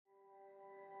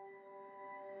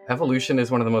Evolution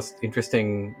is one of the most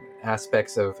interesting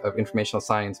aspects of informational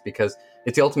science because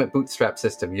it's the ultimate bootstrap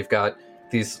system. You've got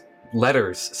these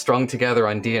letters strung together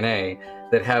on DNA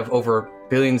that have over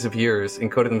billions of years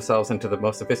encoded themselves into the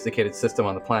most sophisticated system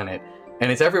on the planet,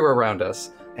 and it's everywhere around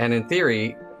us. And in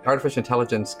theory, artificial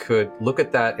intelligence could look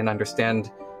at that and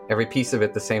understand every piece of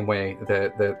it the same way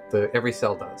that every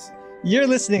cell does. You're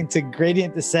listening to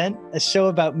Gradient Descent, a show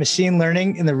about machine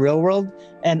learning in the real world,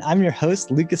 and I'm your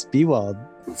host, Lucas Biewald.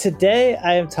 Today,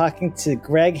 I am talking to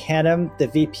Greg Hannum, the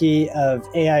VP of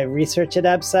AI Research at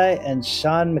Absci, and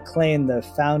Sean McLean, the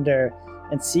founder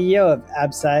and CEO of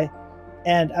Absci.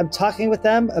 And I'm talking with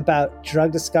them about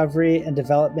drug discovery and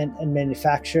development and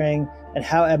manufacturing and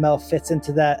how ML fits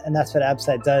into that, and that's what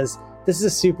Absci does. This is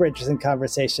a super interesting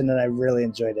conversation, and I really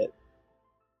enjoyed it.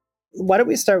 Why don't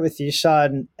we start with you,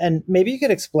 Sean, and maybe you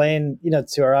could explain,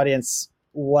 to our audience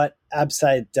what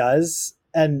Absci does.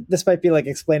 And this might be like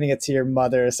explaining it to your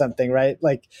mother or something, right?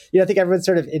 Like, I think everyone's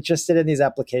sort of interested in these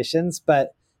applications,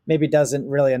 but maybe doesn't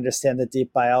really understand the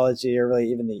deep biology or really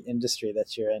even the industry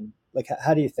that you're in. Like,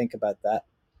 how do you think about that?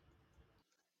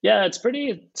 Yeah, it's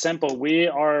pretty simple. We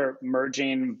are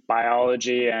merging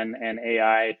biology and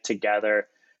AI together.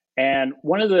 And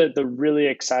one of the really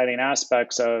exciting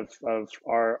aspects of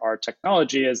our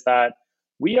technology is that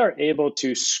we are able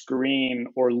to screen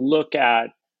or look at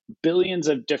billions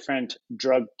of different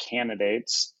drug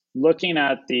candidates, looking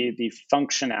at the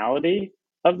functionality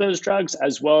of those drugs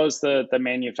as well as the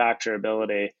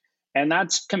manufacturability. And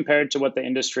that's compared to what the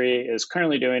industry is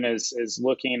currently doing is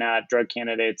looking at drug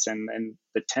candidates in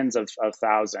the tens of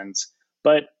thousands.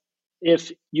 But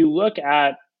if you look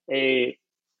at a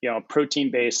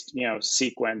protein-based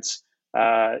sequence,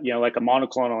 like a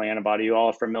monoclonal antibody, you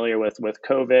all are familiar with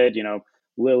COVID,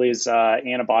 Lilly's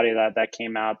antibody that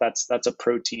came out, that's a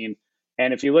protein.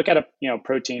 And if you look at a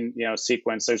protein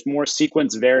sequence, there's more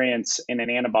sequence variants in an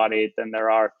antibody than there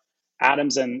are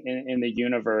atoms in the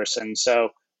universe. And so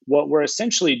what we're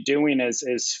essentially doing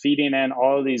is feeding in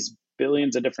all of these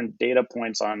billions of different data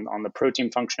points on the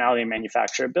protein functionality and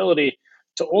manufacturability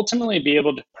to ultimately be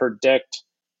able to predict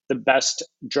the best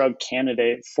drug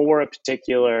candidate for a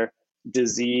particular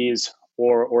disease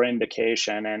or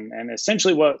indication. And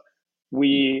essentially what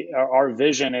our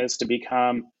vision is to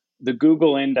become the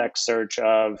Google index search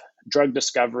of drug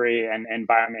discovery and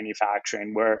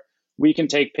biomanufacturing, where we can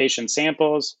take patient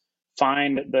samples,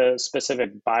 find the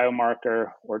specific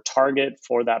biomarker or target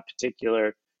for that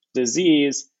particular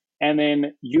disease, and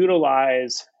then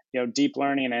utilize deep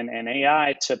learning and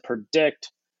AI to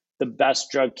predict the best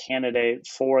drug candidate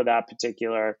for that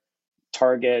particular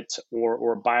target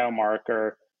or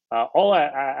biomarker, all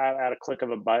at a click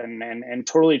of a button, and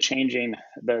totally changing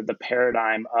the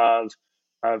paradigm of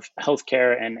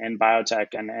healthcare and biotech,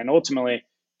 and ultimately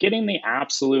getting the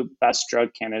absolute best drug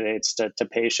candidates to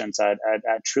patients at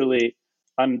truly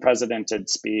unprecedented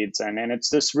speeds. And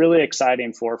it's this really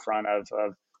exciting forefront of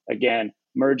again,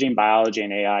 merging biology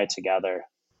and AI together.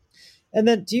 And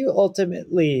then do you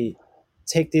ultimately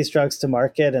take these drugs to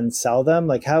market and sell them?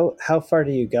 Like how far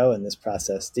do you go in this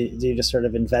process? Do you just sort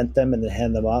of invent them and then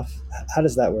hand them off? How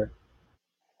does that work?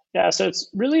 Yeah, so it's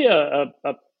really a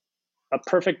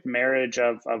perfect marriage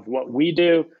of what we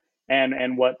do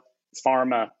and what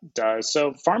pharma does.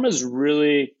 So pharma is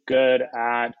really good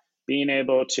at being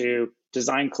able to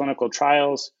design clinical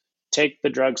trials, take the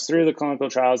drugs through the clinical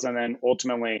trials, and then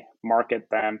ultimately market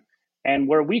them. And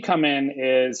where we come in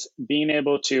is being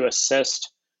able to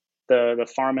assist the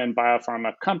pharma and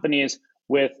biopharma companies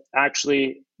with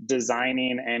actually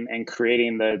designing and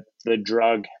creating the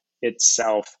drug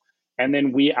itself. And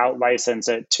then we out-license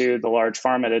it to the large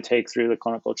pharma to take through the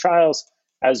clinical trials,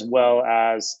 as well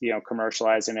as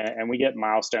commercializing it. And we get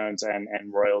milestones and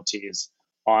royalties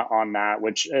on that,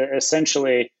 which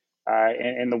essentially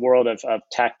in the world of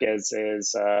tech is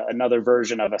another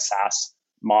version of a SaaS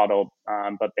model,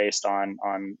 but based on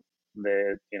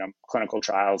the clinical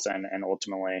trials and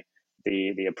ultimately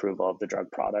the approval of the drug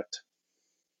product.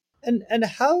 And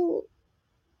how,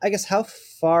 I guess, how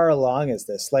far along is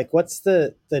this? Like, what's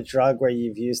the drug where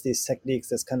you've used these techniques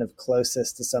that's kind of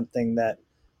closest to something that,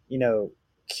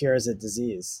 cures a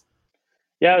disease?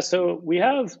 Yeah, so we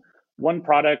have one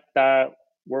product that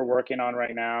we're working on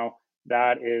right now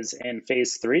that is in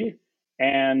phase 3,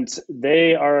 and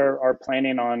they are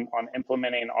planning on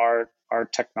implementing our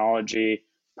technology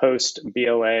post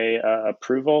BLA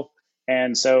approval.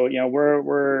 And so,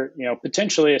 we're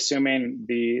potentially assuming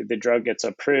the drug gets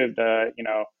approved,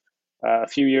 a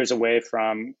few years away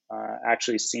from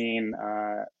actually seeing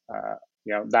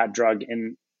that drug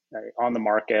on the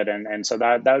market, and so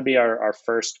that would be our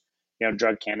first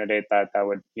drug candidate that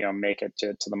would make it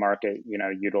to the market,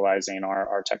 utilizing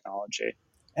our technology.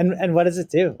 And what does it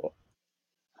do?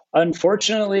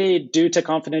 Unfortunately, due to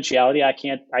confidentiality,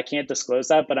 I can't disclose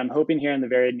that, but I'm hoping here in the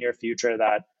very near future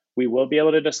that we will be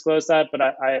able to disclose that. But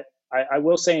I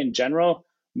will say in general,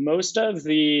 most of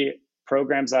the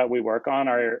programs that we work on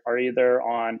are either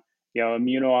on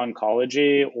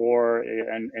immuno-oncology or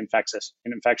in infectious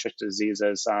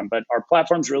diseases. But our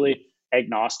platform's really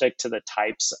agnostic to the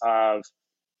types of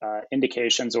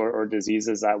indications or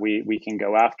diseases that we can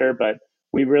go after. But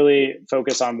we really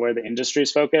focus on where the industry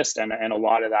is focused, and a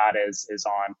lot of that is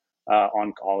on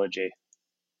oncology.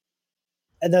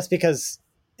 And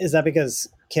is that because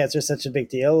cancer is such a big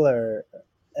deal, or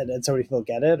and so many people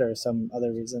get it, or some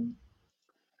other reason?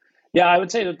 Yeah, I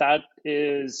would say that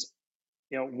is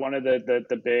one of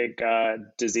the big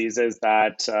diseases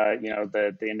that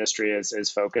the industry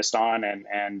is focused on,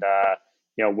 and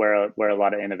where a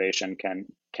lot of innovation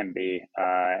can be,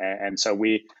 and so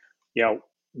we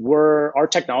our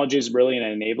technology is really an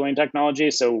enabling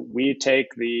technology. So we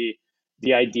take the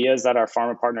ideas that our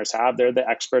pharma partners have. They're the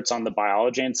experts on the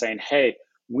biology, and saying, hey,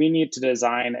 we need to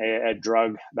design a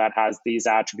drug that has these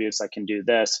attributes that can do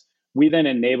this. We then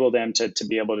enable them to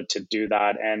be able to do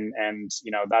that, and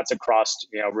that's across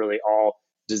really all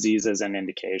diseases and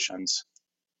indications.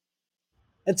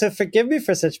 And so forgive me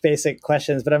for such basic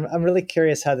questions, but I'm really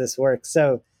curious how this works.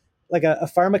 So like a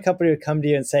pharma company would come to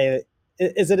you and say,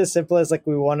 is it as simple as like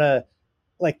we want to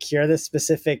like cure this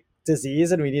specific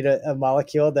disease and we need a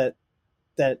molecule that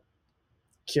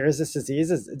cures this disease?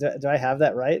 Do I have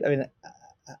that right? I mean,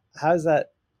 how does that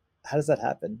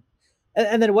happen?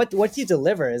 And then what do you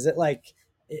deliver? Is it like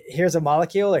here's a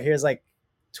molecule, or here's like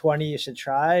 20 you should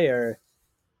try, or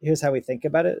here's how we think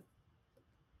about it?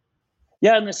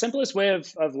 Yeah, and the simplest way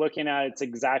of looking at it's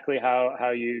exactly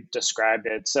how you described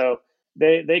it. So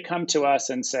they come to us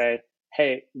and say,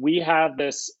 hey, we have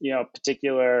this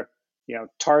particular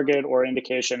target or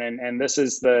indication, and this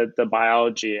is the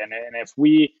biology, and if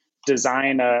we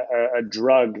design a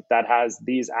drug that has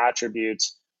these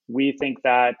attributes, we think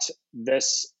that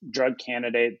this drug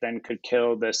candidate then could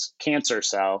kill this cancer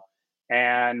cell.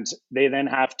 And they then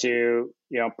have to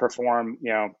perform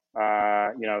the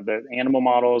animal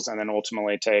models, and then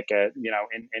ultimately take it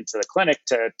into the clinic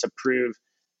to prove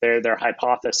their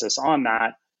hypothesis on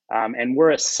that. And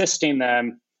we're assisting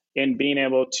them in being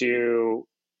able to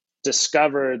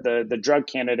discover the drug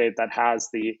candidate that has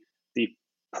the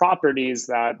properties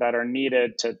that are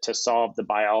needed to solve the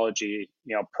biology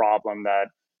problem that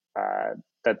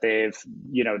they've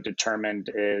determined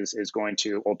is going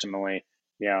to ultimately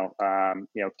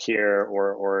cure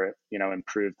or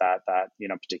improve that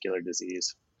particular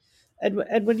disease.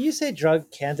 And when you say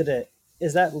drug candidate,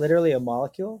 is that literally a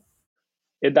molecule?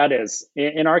 That is,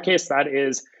 in our case, that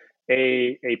is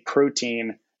a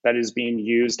protein that is being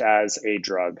used as a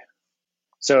drug.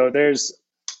 So there's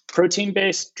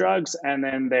protein-based drugs, and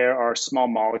then there are small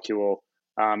molecule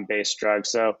based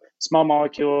drugs. So small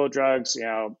molecule drugs,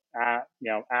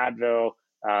 Advil,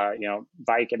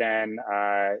 Vicodin,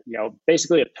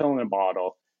 basically a pill in a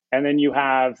bottle. And then you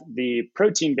have the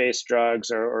protein-based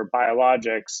drugs or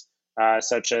biologics,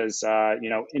 such as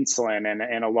insulin,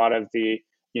 and a lot of the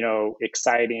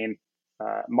exciting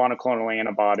monoclonal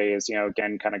antibodies.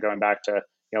 Again, kind of going back to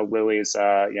Lilly's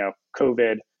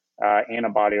COVID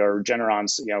antibody, or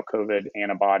Regeneron's COVID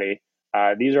antibody.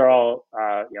 These are all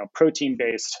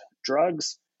protein-based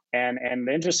drugs, and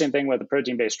the interesting thing with the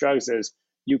protein-based drugs is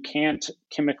you can't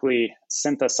chemically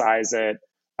synthesize it.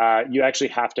 You actually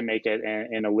have to make it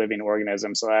in a living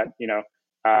organism, so that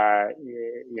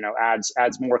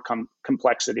adds more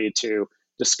complexity to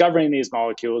discovering these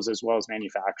molecules as well as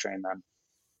manufacturing them.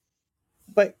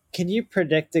 But can you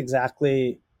predict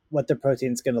exactly what the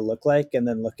protein's going to look like, and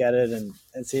then look at it and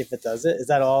see if it does it? Is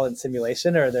that all in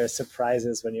simulation, or are there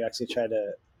surprises when you actually try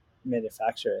to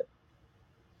manufacture it?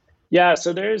 Yeah,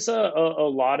 so there's a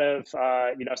lot of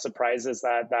surprises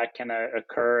that can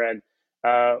occur, and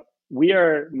we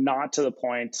are not to the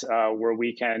point where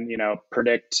we can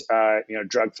predict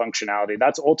drug functionality.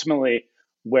 That's ultimately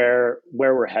where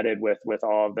we're headed with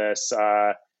all of this,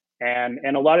 and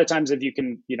a lot of times if you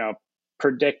can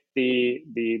predict the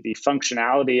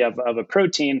functionality of a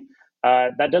protein,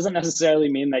 that doesn't necessarily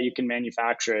mean that you can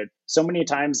manufacture it. So many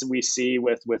times we see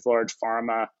with large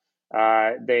pharma,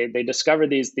 they discover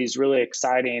these really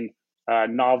exciting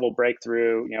novel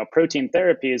breakthrough protein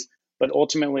therapies, but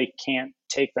ultimately can't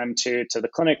take them to the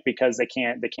clinic because they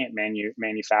can't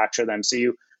manufacture them. So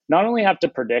you not only have to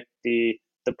predict the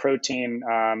protein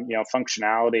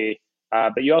functionality,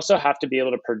 but you also have to be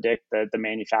able to predict the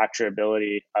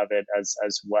manufacturability of it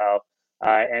as well.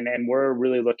 And we're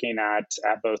really looking at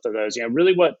both of those.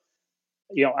 Really what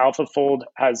AlphaFold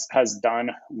has done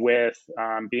with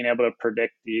being able to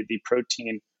predict the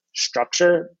protein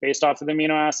structure based off of the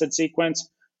amino acid sequence.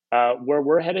 Where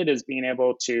we're headed is being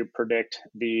able to predict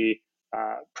the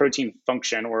protein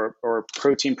function or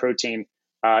protein-protein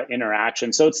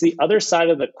interaction. So it's the other side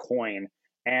of the coin.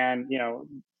 And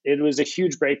it was a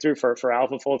huge breakthrough for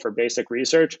AlphaFold for basic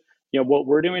research. What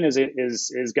we're doing is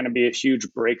going to be a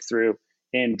huge breakthrough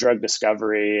in drug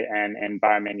discovery and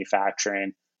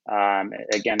biomanufacturing.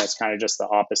 Again, it's kind of just the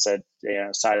opposite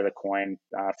side of the coin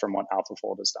from what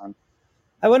AlphaFold has done.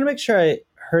 I want to make sure I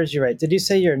heard you right. Did you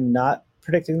say you're not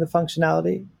predicting the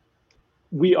functionality?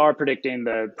 We are predicting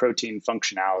the protein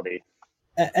functionality.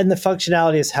 And the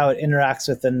functionality is how it interacts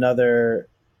with another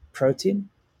protein?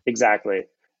 Exactly.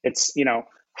 It's,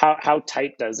 how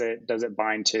tight does it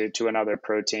bind to another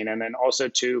protein? And then also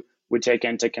we take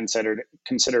into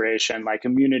consideration like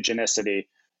immunogenicity.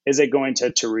 Is it going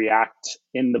to react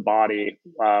in the body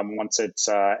once it's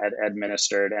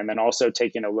administered? And then also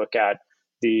taking a look at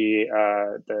the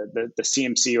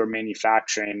CMC or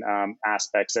manufacturing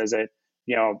aspects. Is it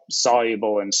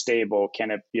soluble and stable? Can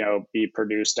it be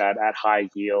produced at high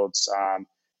yields?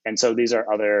 And so these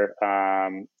are other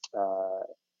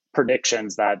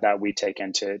predictions that we take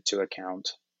into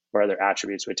account, or other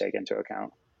attributes we take into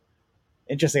account.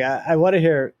 Interesting. I want to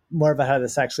hear more about how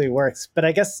this actually works. But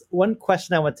I guess one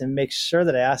question I want to make sure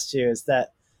that I asked you is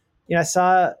that, I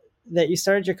saw that you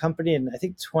started your company in, I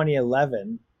think,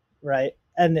 2011, right?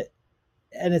 And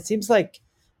it seems like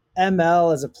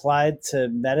ML as applied to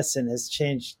medicine has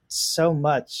changed so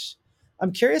much.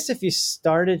 I'm curious if you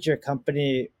started your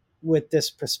company with this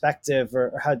perspective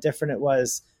or how different it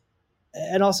was,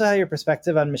 and also how your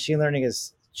perspective on machine learning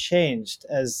has changed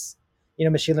as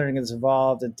machine learning has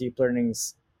evolved and deep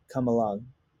learning's come along.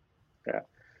 Yeah.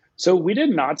 So we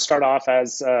did not start off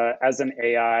as an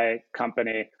AI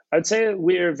company. I'd say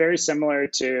we are very similar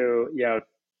to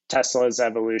Tesla's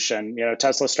evolution.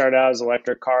 Tesla started out as an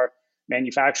electric car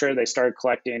manufacturer. They started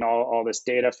collecting all this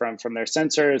data from their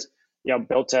sensors.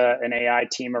 Built an AI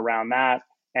team around that,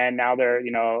 and now they're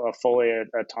a fully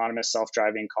autonomous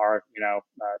self-driving car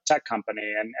tech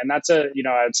company. And that's I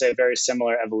would say a very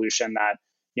similar evolution that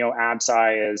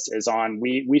Absci is on.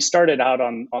 We started out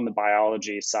on the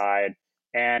biology side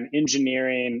and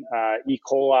engineering E.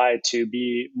 coli to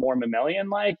be more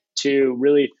mammalian-like, to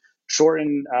really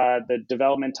shorten the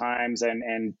development times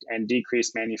and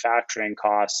decrease manufacturing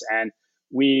costs. And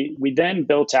we then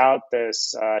built out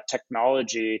this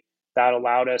technology that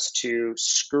allowed us to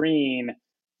screen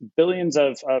billions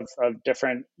of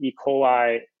different E.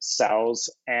 coli cells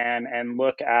and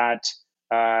look at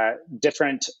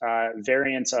different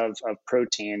variants of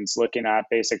proteins, looking at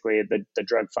basically the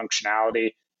drug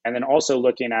functionality, and then also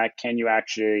looking at, can you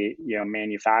actually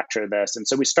manufacture this? And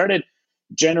so we started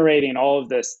generating all of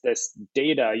this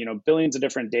data, billions of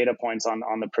different data points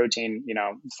on the protein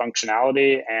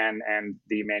functionality and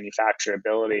the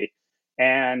manufacturability.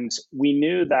 And we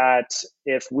knew that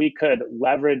if we could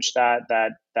leverage that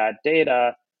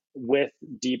data with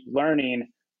deep learning,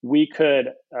 we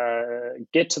could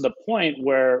get to the point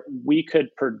where we could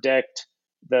predict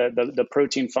the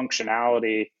protein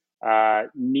functionality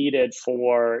needed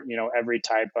for every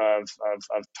type of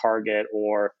target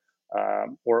or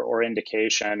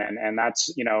indication, and that's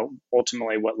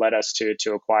ultimately what led us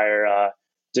to acquire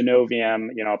Denovium,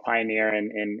 a pioneer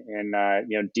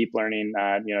in deep learning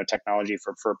technology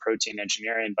for protein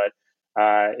engineering. But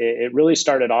it really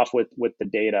started off with the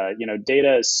data.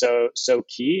 Data is so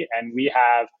key, and we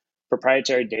have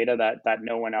proprietary data that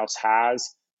no one else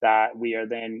has, that we are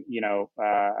then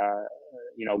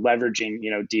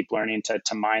leveraging deep learning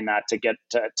to mine that to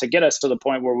get us to the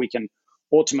point where we can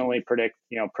ultimately predict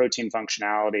protein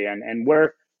functionality. And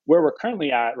where we're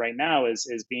currently at right now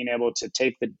is being able to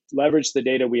leverage the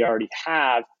data we already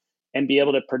have and be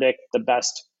able to predict the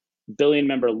best billion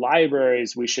member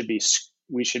libraries we should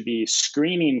be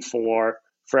screening for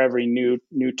every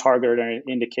new target or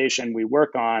indication we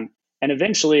work on. And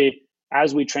eventually,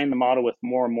 as we train the model with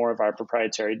more and more of our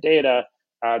proprietary data,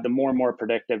 the more and more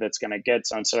predictive it's going to get.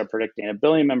 So instead of predicting a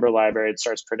billion member library, it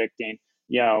starts predicting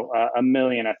a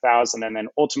million, 1,000, and then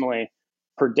ultimately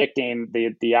predicting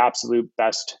the absolute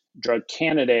best drug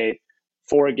candidate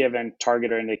for a given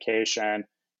target or indication.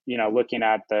 Looking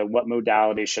at what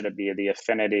modality should it be, the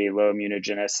affinity, low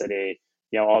immunogenicity,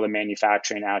 all the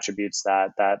manufacturing attributes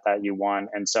that you want.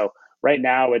 And so right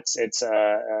now it's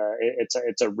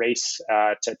a race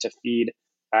to feed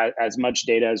as much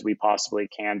data as we possibly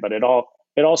can. But it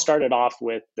all started off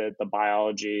with the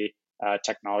biology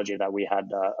technology that we had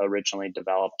originally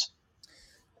developed.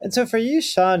 And so for you,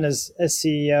 Sean, as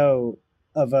CEO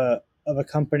of a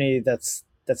company that's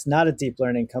not a deep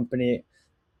learning company,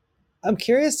 I'm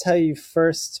curious how you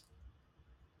first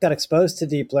got exposed to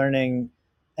deep learning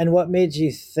and what made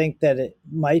you think that it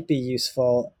might be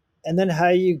useful, and then how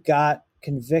you got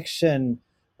conviction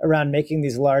around making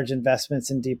these large investments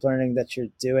in deep learning that you're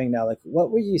doing now. Like, what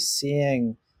were you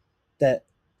seeing that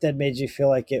made you feel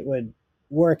like it would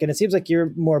work? And it seems like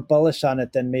you're more bullish on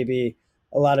it than maybe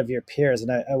a lot of your peers,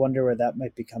 and I wonder where that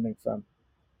might be coming from.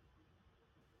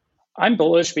 I'm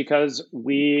bullish because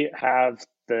we have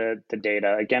the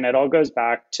data. Again, it all goes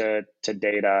back to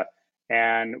data,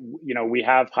 and we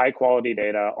have high quality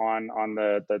data on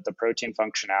the protein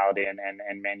functionality and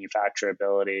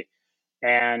manufacturability,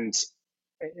 and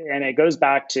it goes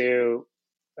back to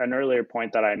an earlier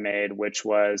point that I made, which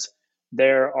was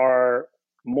there are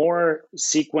more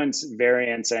sequence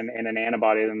variants in an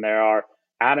antibody than there are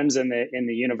atoms in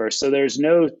the universe. So there's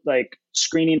no like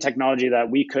screening technology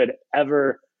that we could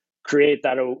ever create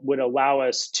that would allow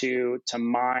us to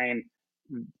mine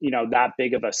that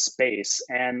big of a space,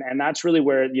 and that's really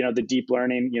where the deep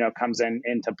learning comes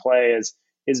into play,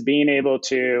 is being able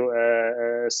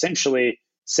to essentially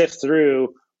sift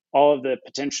through all of the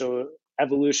potential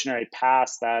evolutionary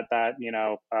paths that a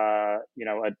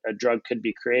drug could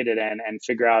be created in, and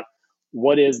figure out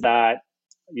what is that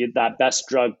best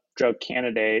drug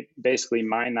candidate, basically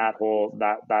mine that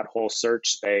whole search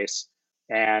space,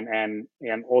 and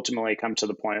ultimately come to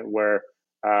the point where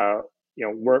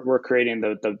we're creating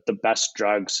the best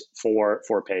drugs for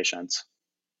patients.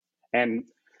 And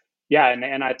yeah,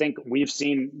 and I think we've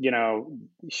seen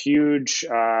huge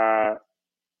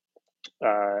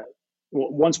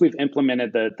once we've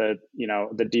implemented the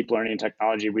deep learning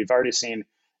technology, we've already seen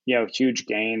huge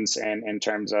gains in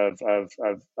terms of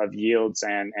yields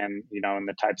and and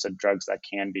the types of drugs that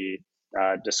can be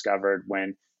discovered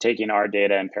when taking our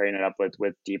data and pairing it up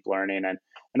with deep learning. And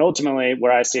ultimately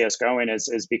where I see us going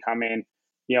is becoming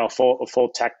a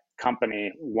full tech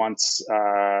company once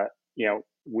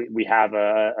we have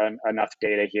enough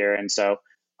data here. And so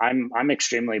I'm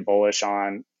extremely bullish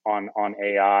on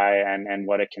AI and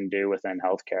what it can do within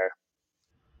healthcare.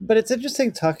 But it's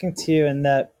interesting talking to you in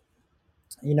that,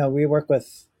 we work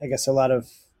with, I guess, a lot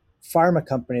of pharma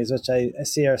companies, which I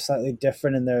see are slightly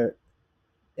different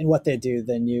in what they do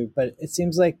than you. But it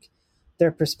seems like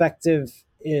their perspective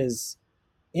is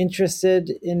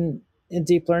interested in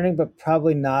deep learning, but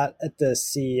probably not at the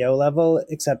CEO level,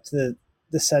 except the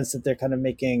sense that they're kind of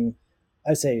making,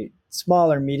 I'd say,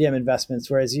 small or medium investments,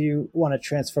 whereas you want to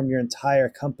transform your entire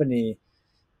company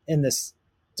in this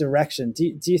direction.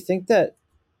 Do you think that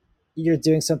you're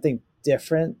doing something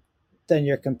different than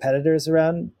your competitors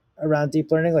around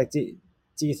deep learning? Like, do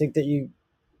you think that you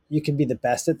can be the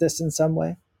best at this in some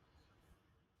way?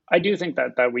 I do think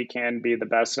that we can be the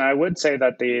best, and I would say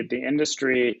that the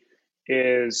industry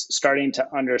is starting to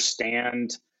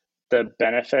understand the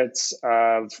benefits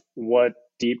of what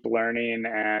deep learning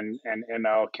and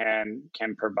ML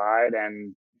can provide.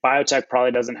 And biotech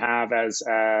probably doesn't have as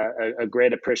a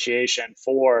great appreciation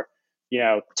for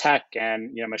tech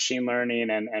and machine learning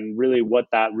and really what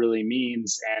that really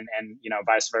means, and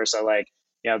vice versa. Like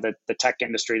the tech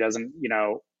industry doesn't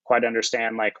quite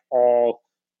understand like all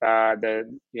the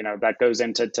that goes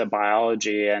into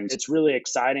biology. And it's really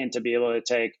exciting to be able to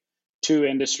take two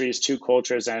industries, two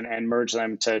cultures, and merge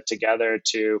them together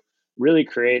to really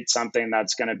create something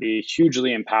that's going to be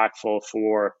hugely impactful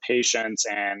for patients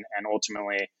and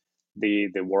ultimately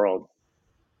the world.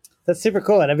 That's super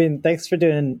cool. And I mean, thanks for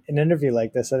doing an interview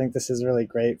like this. I think this is really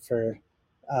great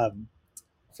um,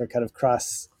 for kind of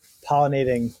cross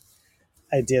pollinating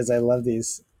ideas. I love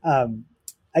these.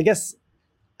 I guess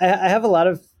I have a lot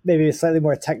of maybe slightly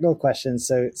more technical questions.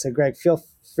 So Greg, feel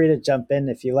free to jump in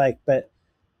if you like. But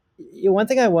one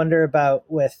thing I wonder about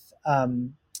with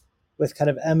kind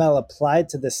of ML applied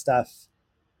to this stuff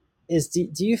is,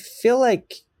 do you feel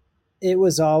like it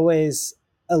was always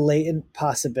a latent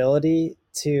possibility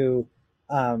to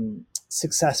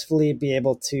successfully be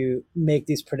able to make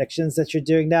these predictions that you're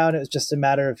doing now, and it was just a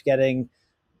matter of getting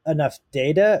enough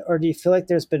data? Or do you feel like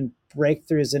there's been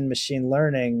breakthroughs in machine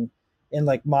learning in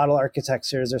like model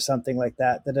architectures or something like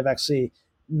that that have actually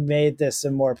made this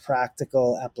a more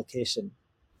practical application?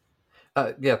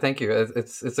 Yeah, thank you.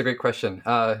 It's a great question.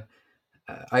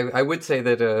 I would say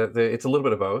that it's a little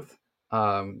bit of both.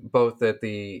 Both that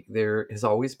there has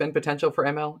always been potential for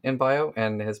ML in bio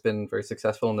and has been very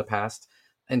successful in the past,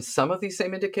 and some of these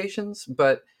same indications,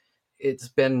 but it's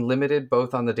been limited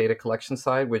both on the data collection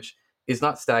side, which is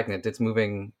not stagnant. It's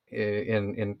moving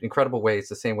in incredible ways,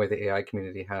 the same way the AI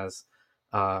community has,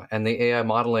 and the AI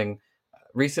modeling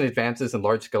recent advances in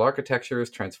large-scale architectures,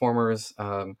 transformers,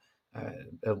 a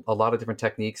lot of different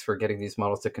techniques for getting these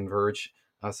models to converge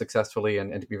successfully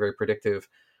and to be very predictive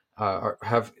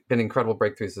have been incredible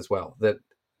breakthroughs as well. That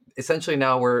essentially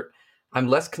now I'm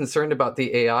less concerned about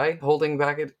the AI holding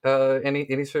back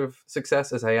any sort of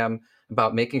success as I am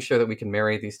about making sure that we can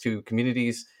marry these two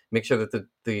communities, make sure that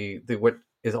the what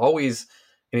is always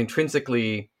an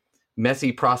intrinsically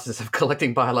messy process of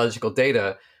collecting biological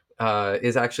data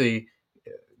is actually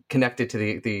connected to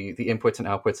the inputs and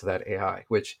outputs of that AI,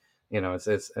 which,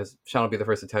 as Sean will be the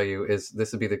first to tell you, this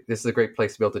is a great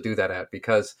place to be able to do that at,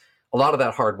 because a lot of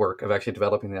that hard work of actually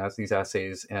developing these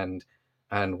assays and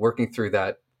working through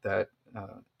that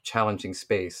challenging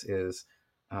space is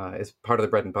part of the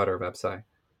bread and butter of EPSI.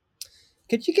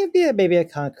 Could you give me maybe a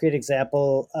concrete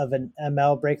example of an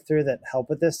ML breakthrough that helped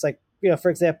with this? Like, for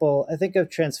example, I think of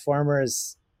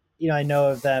transformers, I know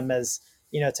of them as,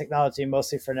 technology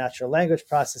mostly for natural language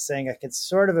processing. I could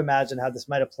sort of imagine how this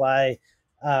might apply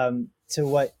to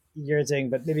what you're doing,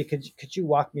 but maybe could you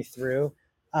walk me through,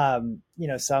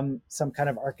 some kind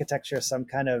of architecture, some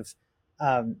kind of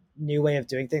new way of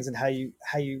doing things, and how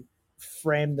you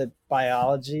frame the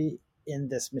biology in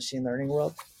this machine learning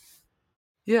world?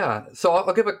 Yeah, so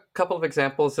I'll give a couple of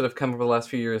examples that have come over the last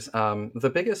few years.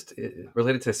 The biggest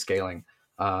related to scaling.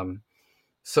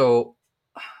 So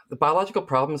the biological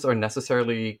problems are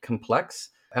necessarily complex.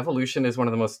 Evolution is one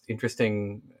of the most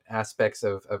interesting aspects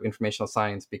of informational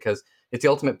science because it's the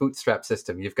ultimate bootstrap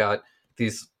system. You've got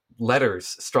these letters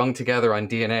strung together on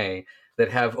DNA that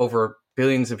have over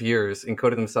billions of years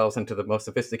encoded themselves into the most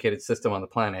sophisticated system on the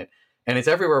planet, and it's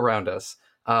everywhere around us.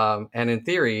 And in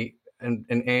theory, and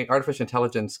artificial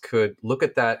intelligence could look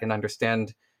at that and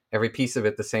understand every piece of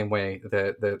it the same way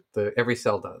that every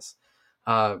cell does.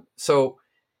 So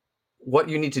what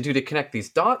you need to do to connect these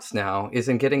dots now is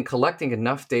collecting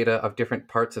enough data of different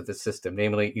parts of the system.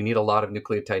 Namely, you need a lot of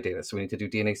nucleotide data. So we need to do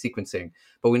DNA sequencing,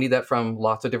 but we need that from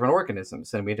lots of different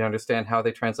organisms. And we need to understand how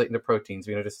they translate into proteins.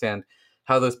 We understand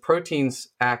how those proteins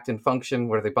act and function,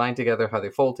 where they bind together, how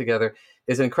they fold together.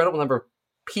 Is an incredible number of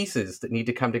pieces that need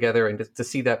to come together and to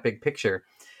see that big picture.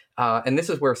 And this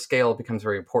is where scale becomes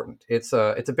very important. It's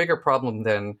a bigger problem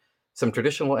than some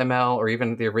traditional ML or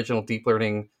even the original deep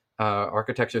learning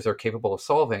architectures are capable of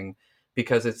solving,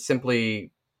 because it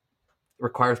simply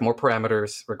requires more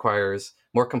parameters, requires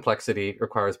more complexity,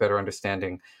 requires better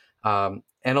understanding.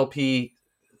 NLP-based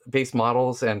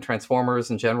models and transformers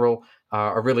in general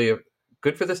are really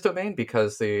good for this domain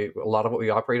because a lot of what we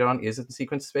operate on is in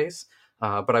sequence space.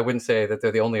 But I wouldn't say that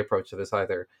they're the only approach to this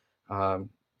either.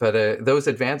 But those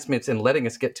advancements in letting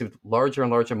us get to larger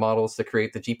and larger models to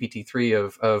create the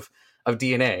GPT-3 of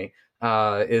DNA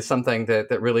is something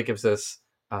that really gives us,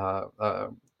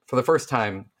 for the first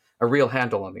time, a real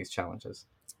handle on these challenges.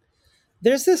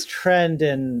 There's this trend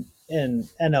in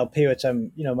NLP, which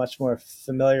I'm much more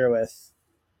familiar with,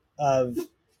 of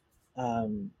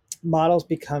models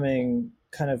becoming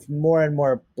kind of more and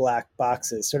more black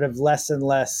boxes, sort of less and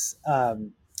less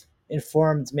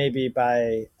informed maybe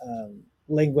by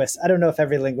linguists. I don't know if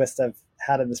every linguist I've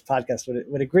had on this podcast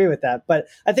would agree with that, but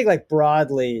I think like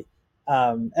broadly,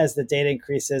 as the data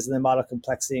increases and the model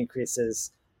complexity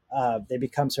increases, they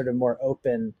become sort of more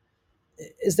open.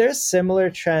 Is there a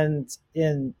similar trend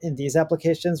in these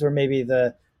applications where maybe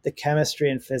the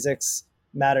chemistry and physics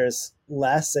matters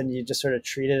less, and you just sort of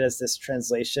treat it as this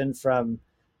translation from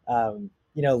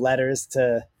letters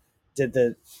to did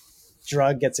the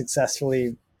drug get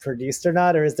successfully produced or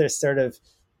not? Or is there sort of,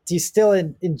 do you still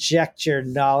inject your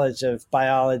knowledge of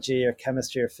biology or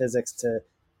chemistry or physics to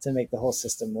make the whole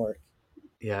system work?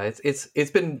 Yeah,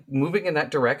 it's been moving in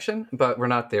that direction, but we're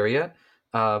not there yet.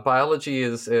 Biology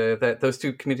is that those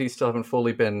two communities still haven't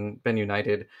fully been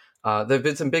united. There have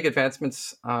been some big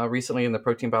advancements recently in the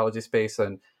protein biology space,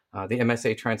 and the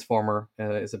MSA transformer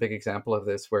is a big example of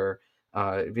this, where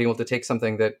being able to take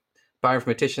something that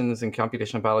bioinformaticians and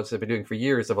computational biologists have been doing for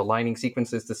years, of aligning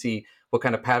sequences to see what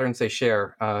kind of patterns they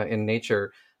share in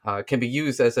nature, can be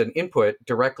used as an input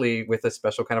directly with a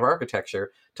special kind of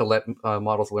architecture to let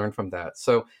models learn from that.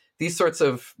 So these sorts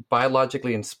of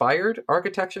biologically inspired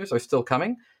architectures are still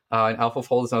coming. And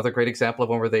AlphaFold is another great example of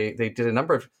one where they did a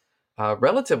number of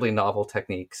relatively novel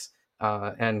techniques,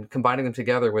 and combining them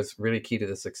together was really key to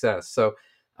the success. So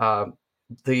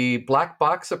the black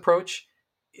box approach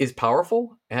is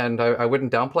powerful, and I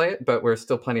wouldn't downplay it, but there's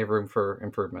still plenty of room for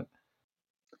improvement.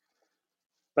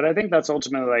 But I think that's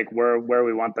ultimately like where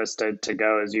we want this to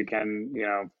go, is you can,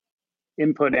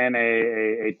 input in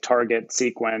a target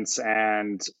sequence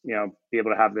and, be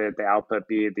able to have the output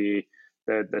be the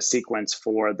the sequence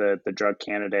for the drug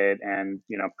candidate and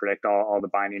predict all the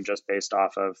binding just based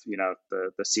off of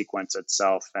the sequence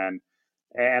itself. And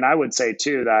I would say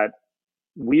too that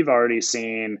we've already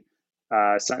seen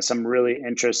some really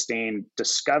interesting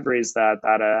discoveries that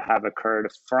have occurred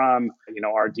from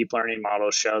our deep learning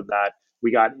models showed that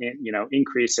we got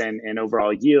increase in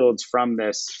overall yields from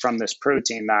this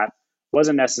protein that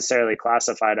wasn't necessarily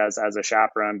classified as a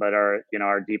chaperone, but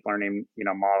our deep learning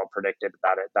model predicted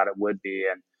that it would be.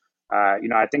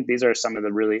 And I think these are some of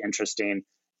the really interesting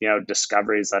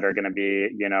discoveries that are going to be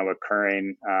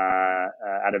occurring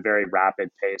at a very rapid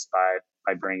pace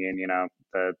by bringing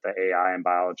the AI and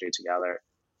biology together.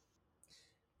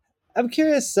 I'm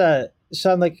curious,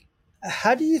 Sean, like,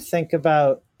 how do you think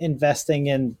about investing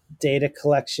in data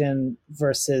collection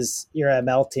versus your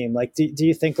ML team? Like, do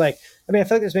you think I feel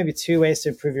like there's maybe two ways to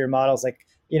improve your models, like,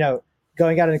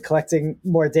 going out and collecting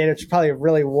more data, which is probably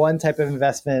really one type of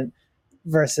investment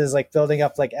versus like building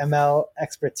up like ML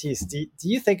expertise. Do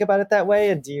you think about it that way?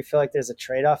 And do you feel like there's a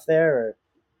trade-off there, or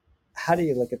how do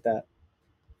you look at that?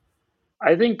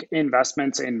 I think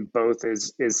investments in both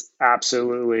is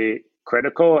absolutely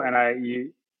critical, and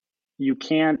you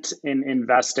can't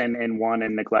invest in one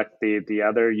and neglect the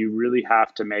other. You really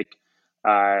have to make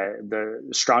the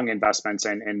strong investments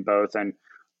in both. And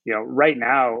right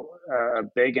now, a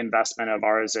big investment of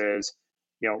ours is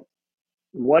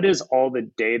what is all the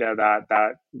data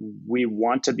that we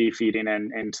want to be feeding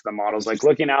into the models? Like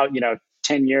looking out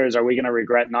 10 years, are we going to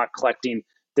regret not collecting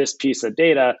this piece of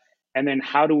data? And then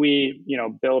how do we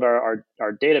build our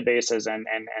databases and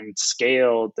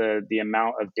scale the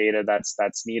amount of data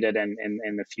that's needed in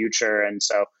the future? And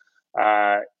so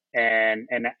and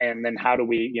then how do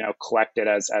we collect it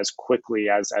as quickly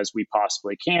as we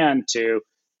possibly can to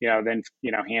then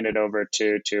hand it over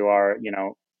to our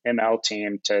ML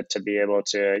team to be able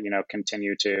to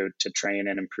continue to train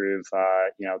and improve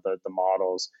the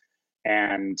models.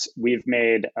 And we've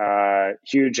made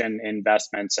huge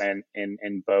investments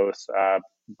in both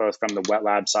from the wet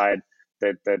lab side,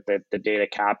 the data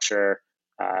capture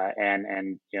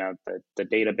and the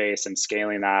database and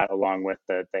scaling that along with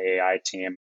the AI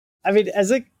team. I mean,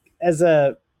 as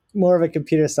a more of a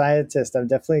computer scientist, I'm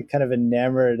definitely kind of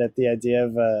enamored at the idea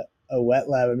of a wet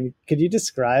lab. I mean, could you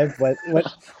describe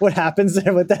what happens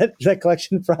there, what that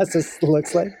collection process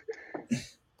looks like?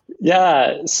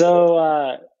 Yeah,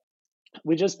 so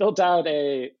we just built out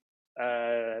I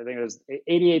think it was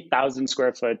 88,000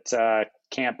 square foot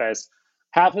campus.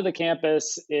 Half of the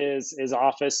campus is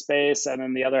office space, and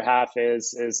then the other half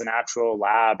is an actual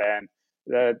lab. And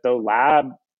the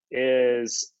lab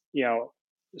is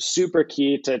super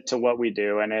key to what we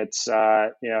do, and it's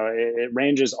it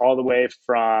ranges all the way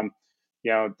from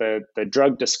the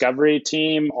drug discovery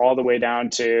team all the way down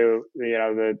to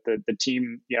the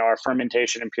team, our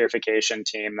fermentation and purification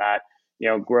team that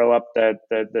grow up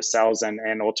the cells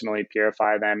and ultimately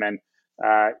purify them. And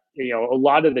a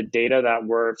lot of the data that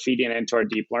we're feeding into our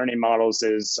deep learning models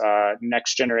is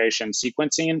next generation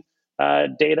sequencing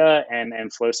data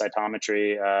and flow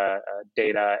cytometry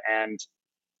data, and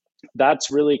that's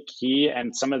really key.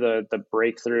 And some of the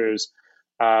breakthroughs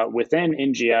within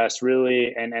NGS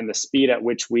really, and the speed at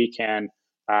which we can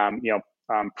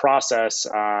process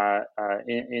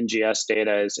NGS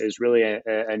data is really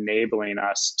enabling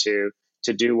us to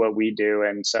do what we do.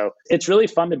 And so it's really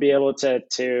fun to be able to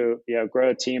grow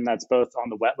a team that's both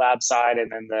on the wet lab side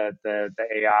and then the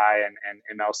AI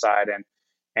and ML side,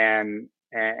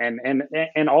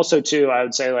 and also too, I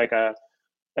would say like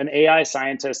an AI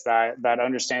scientist that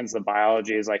understands the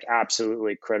biology is like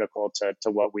absolutely critical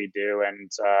to what we do. And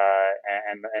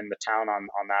the town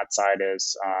on that side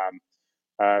is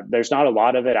there's not a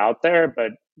lot of it out there,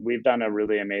 but we've done a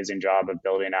really amazing job of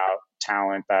building out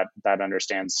talent that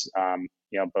understands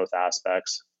both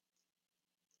aspects.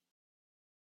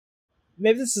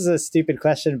 Maybe this is a stupid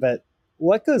question, but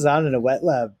what goes on in a wet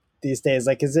lab these days?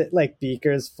 Like, is it like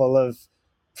beakers full of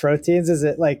proteins? Is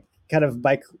it like kind of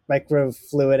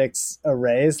microfluidics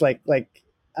arrays? Like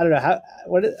I don't know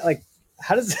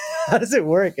how does how does it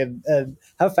work, and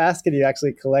how fast can you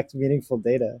actually collect meaningful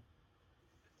data?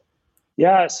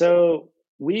 Yeah, so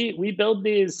we build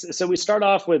these. So we start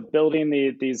off with building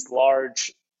these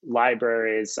large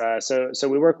libraries. So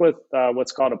we work with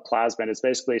what's called a plasmid. It's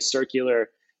basically circular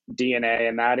DNA,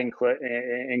 and that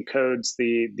encodes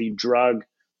the drug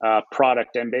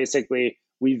product. And basically,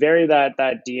 we vary that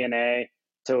DNA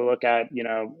to look at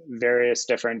various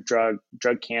different drug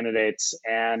candidates.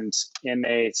 And in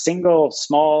a single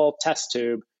small test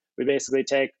tube, we basically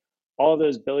take all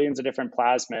those billions of different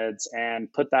plasmids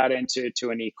and put that into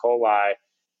an E. coli.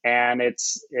 And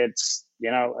it's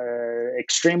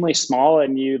extremely small,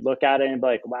 and you look at it and be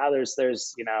like, wow, there's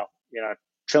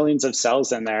trillions of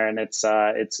cells in there, and it's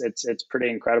pretty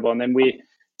incredible. And then we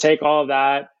take all of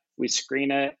that, we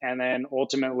screen it, and then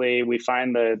ultimately we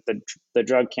find the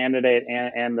drug candidate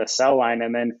and the cell line,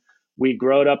 and then we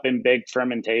grow it up in big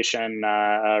fermentation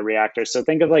reactors. So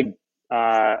think of like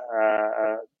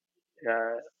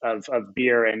of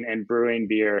beer and brewing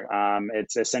beer.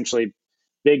 It's essentially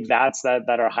big vats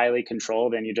that are highly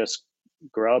controlled, and you just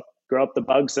grow up the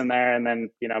bugs in there, and then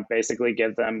basically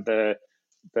give them the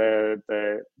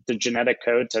genetic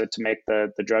code to make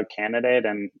the drug candidate,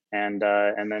 and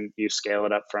then you scale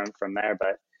it up from there.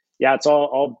 But yeah, it's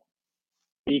all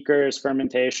beakers,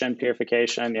 fermentation,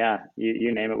 purification. Yeah,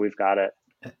 you name it, we've got it.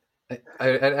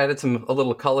 I added a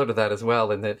little color to that as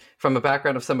well, in that from a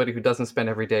background of somebody who doesn't spend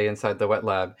every day inside the wet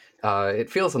lab, it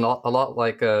feels a lot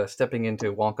like stepping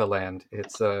into Wonka land.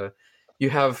 It's you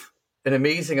have an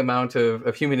amazing amount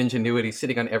of human ingenuity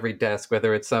sitting on every desk,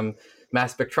 whether it's some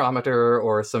mass spectrometer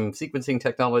or some sequencing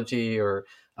technology, or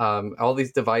all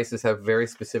these devices have very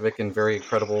specific and very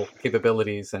incredible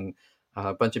capabilities, and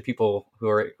a bunch of people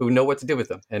who know what to do with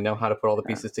them and know how to put all the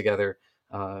pieces together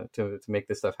to make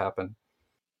this stuff happen.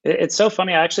 It's so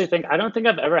funny. I don't think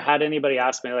I've ever had anybody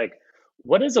ask me like,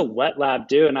 what does a wet lab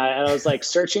do? And I was like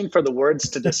searching for the words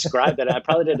to describe it. I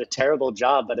probably did a terrible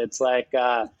job, but it's like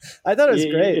I thought it was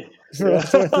great.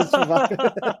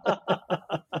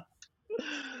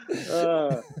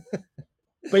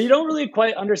 But you don't really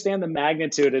quite understand the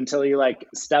magnitude until you like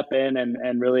step in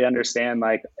and really understand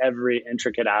like every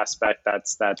intricate aspect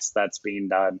that's being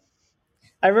done.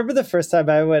 I remember the first time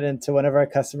I went into one of our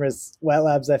customers' wet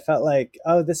labs, I felt like,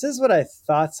 oh, this is what I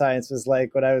thought science was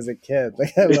like when I was a kid.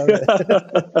 Like, I love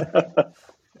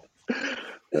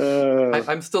it.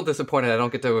 I'm still disappointed I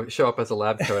don't get to show up as a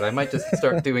lab coat. I might just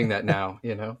start doing that now,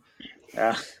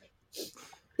 Yeah.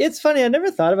 It's funny. I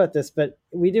never thought about this, but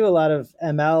we do a lot of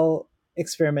ML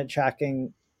experiment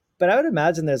tracking. But I would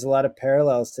imagine there's a lot of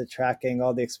parallels to tracking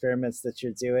all the experiments that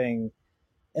you're doing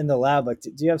in the lab. Like,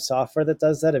 do you have software that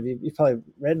does that? You've probably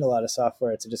written a lot of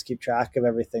software to just keep track of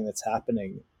everything that's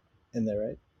happening in there,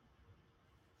 right?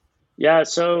 Yeah,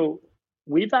 so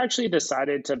we've actually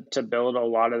decided to build a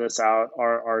lot of this out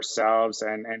ourselves,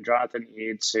 and Jonathan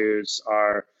Eads, who's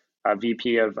our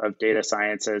VP of data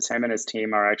sciences, him and his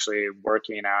team are actually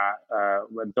working at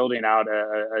building out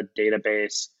a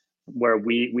database where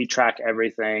we track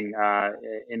everything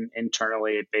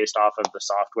internally based off of the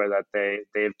software that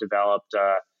they've developed,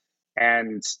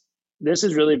 and this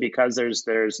is really because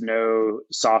there's no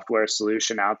software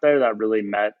solution out there that really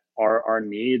met our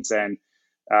needs, and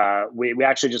we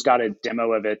actually just got a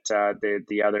demo of it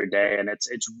the other day, and it's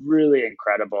really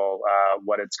incredible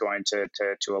what it's going to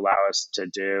allow us to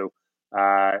do,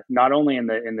 not only in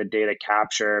the data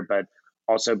capture, but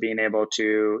also being able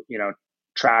to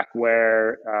track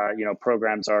where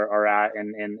programs are at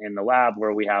in the lab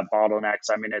where we have bottlenecks.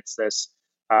 I mean,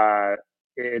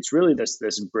 it's really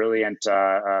this brilliant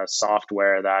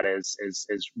software that is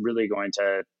really going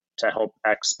to help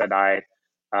expedite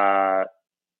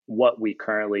what we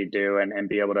currently do and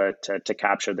be able to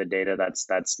capture the data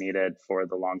that's needed for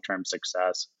the long-term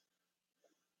success.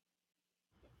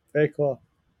 Very cool.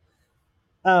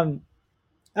 I'm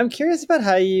curious about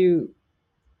how you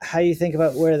think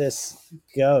about where this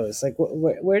goes. Like,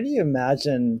 where do you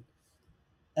imagine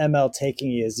ML taking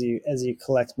you as you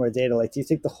collect more data? Like, do you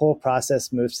think the whole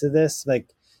process moves to this? Like,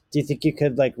 do you think you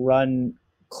could like run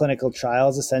clinical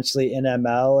trials essentially in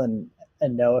ML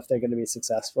and know if they're going to be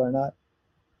successful or not?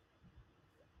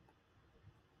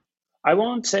 I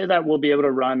won't say that we'll be able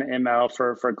to run ML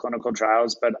for clinical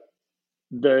trials, but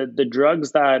the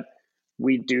drugs that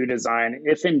we do design,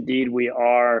 if indeed we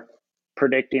are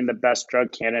predicting the best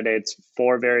drug candidates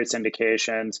for various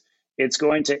indications, it's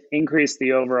going to increase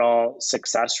the overall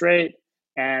success rate.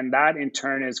 And that in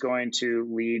turn is going to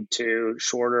lead to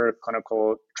shorter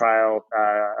clinical trial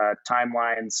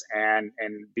timelines and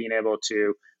being able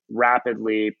to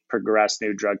rapidly progress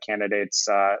new drug candidates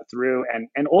through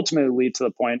and ultimately lead to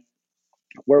the point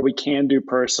where we can do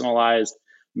personalized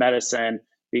medicine,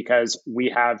 because we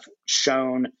have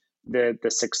shown the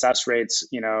success rates,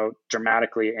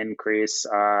 dramatically increase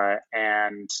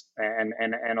and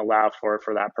allow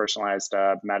for that personalized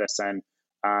medicine.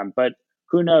 But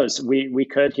who knows? We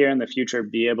could here in the future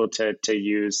be able to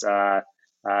use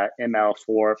ML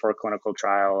for clinical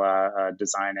trial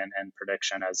design and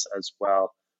prediction as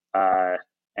well.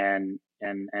 And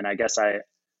I guess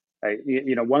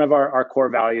one of our core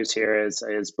values here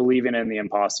is believing in the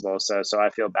impossible. So I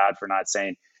feel bad for not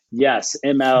saying yes,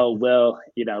 ML will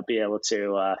be able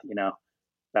to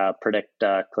predict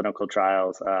clinical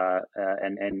trials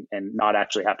and not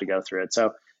actually have to go through it.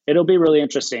 So it'll be really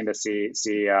interesting to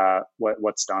see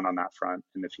what's done on that front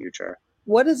in the future.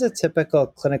 What is a typical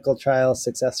clinical trial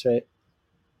success rate?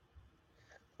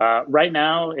 Right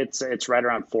now, it's right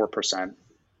around 4%.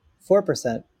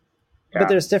 4%. Yeah. But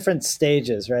there's different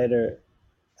stages, right? Or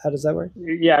how does that work?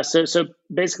 Yeah. So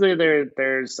basically,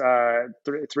 there's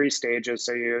three stages.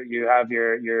 So you have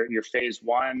your phase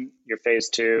one, your phase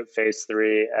two, phase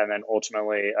three, and then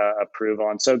ultimately approval.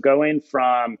 And so going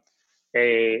from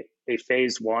a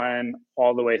phase one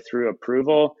all the way through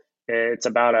approval, it's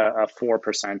about a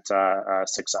 4%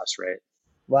 success rate.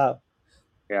 Wow.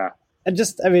 Yeah. And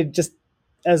just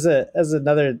as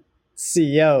another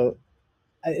CEO,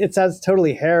 it sounds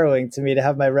totally harrowing to me to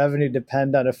have my revenue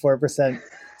depend on a 4%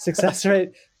 success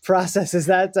rate process. Is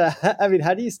that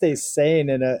how do you stay sane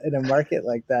in a market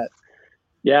like that?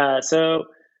 Yeah. So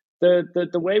the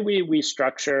way we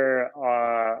structure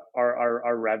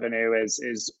our revenue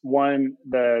is one,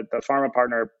 the pharma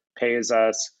partner pays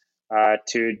us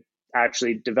to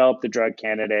actually develop the drug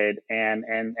candidate and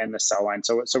the cell line.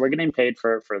 So we're getting paid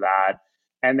for that,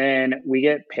 and then we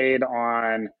get paid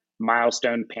on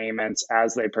milestone payments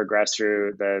as they progress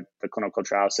through the clinical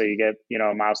trial. So you get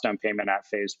a milestone payment at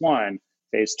phase one,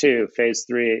 phase two, phase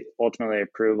three, ultimately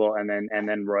approval, and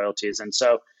then royalties. And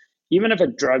so even if a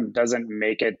drug doesn't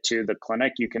make it to the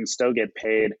clinic, you can still get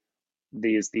paid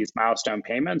these milestone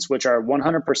payments, which are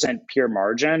 100% pure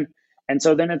margin. And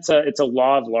so then it's a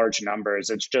law of large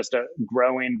numbers. It's just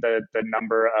growing the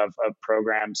number of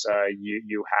programs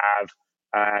you have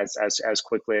as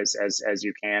quickly as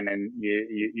you can, and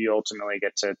you ultimately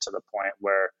get to the point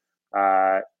where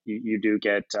you do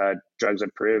get drugs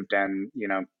approved, and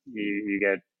you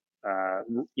get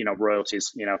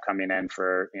royalties, coming in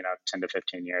for 10 to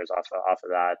 15 years off of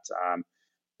that.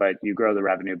 But you grow the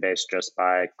revenue base just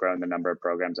by growing the number of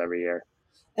programs every year.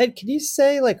 And can you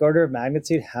say, like, order of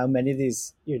magnitude, how many of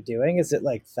these you're doing? Is it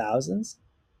like thousands?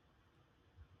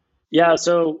 Yeah,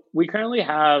 so we currently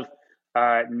have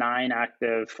 9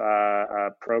 active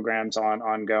programs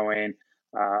ongoing.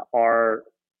 Our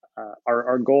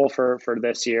goal for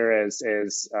this year is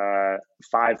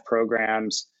 5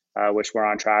 programs, which we're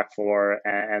on track for,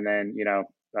 and then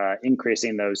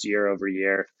increasing those year over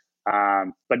year.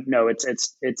 But no,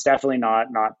 it's definitely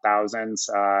not thousands.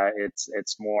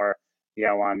 It's more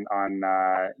on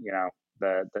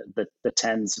the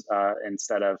tens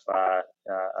instead of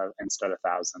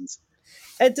thousands.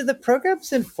 And do the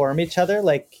programs inform each other?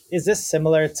 Like, is this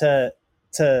similar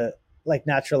to like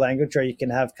natural language, where you can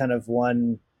have kind of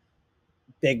one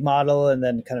big model and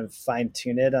then kind of fine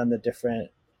tune it on the different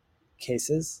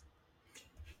cases?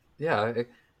 Yeah.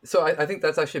 So I think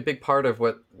that's actually a big part of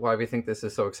why we think this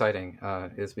is so exciting,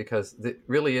 is because it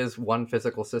really is one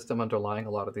physical system underlying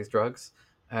a lot of these drugs,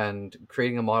 and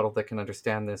creating a model that can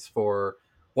understand this for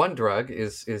one drug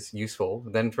is useful.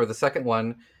 Then for the second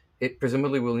one, it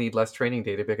presumably will need less training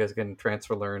data because it can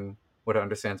transfer learn what it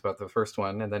understands about the first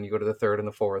one, and then you go to the third and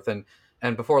the fourth, and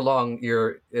before long,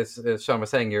 as Sean was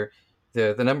saying,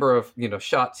 the number of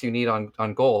shots you need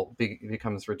on goal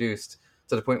becomes reduced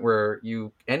to the point where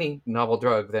any novel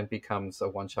drug then becomes a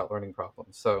one-shot learning problem.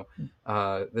 So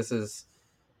this is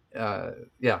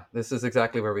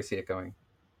exactly where we see it going.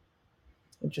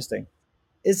 Interesting.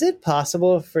 Is it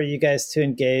possible for you guys to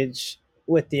engage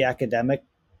with the academic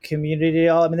community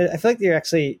at all? I mean, I feel like you're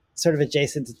actually sort of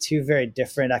adjacent to two very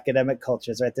different academic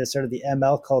cultures, right? There's sort of the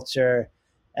ML culture,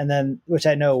 and then, which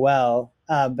I know well,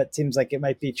 but seems like it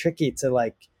might be tricky to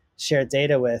like share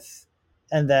data with,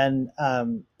 and then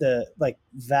the like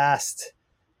vast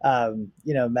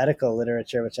medical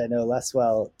literature, which I know less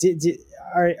well.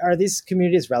 Are these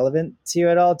communities relevant to you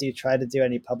at all? Do you try to do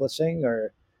any publishing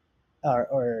or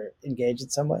engage in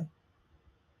some way?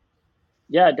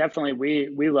 Yeah, definitely.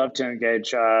 We love to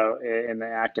engage in the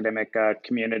academic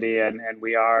community, and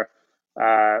we are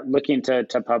looking to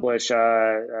publish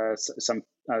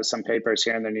some papers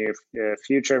here in the near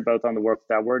future, both on the work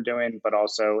that we're doing, but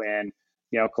also in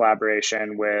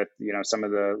collaboration with some of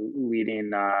the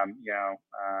leading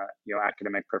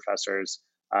academic professors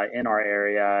in our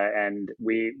area, and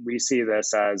we see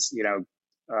this as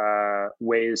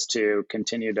ways to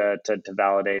continue to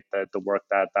validate the work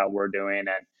that we're doing,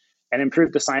 and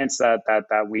improve the science that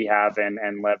we have,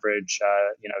 and leverage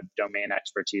domain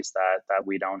expertise that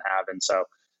we don't have. And so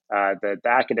the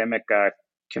academic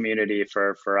community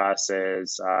for us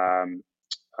is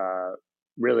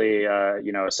really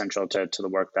essential to the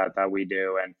work that we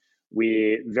do, and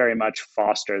we very much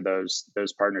foster those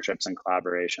partnerships and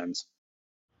collaborations.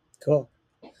 Cool.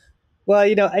 Well,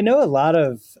 I know a lot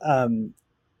of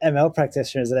ML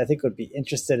practitioners that I think would be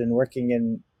interested in working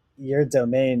in your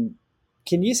domain.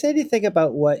 Can you say anything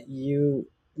about what you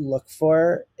look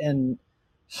for in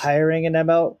hiring an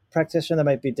ML practitioner that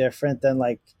might be different than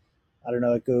like, I don't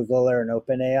know, a Google or an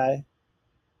OpenAI?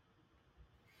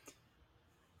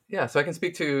 Yeah, so I can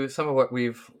speak to some of what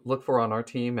we've looked for on our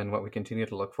team and what we continue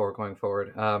to look for going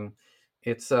forward.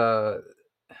 It's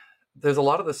There's a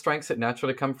lot of the strengths that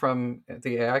naturally come from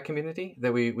the AI community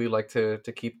that we like to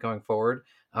keep going forward.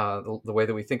 The way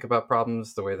that we think about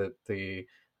problems, the way that the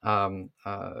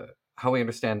how we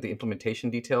understand the implementation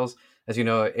details. As you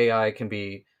know, AI can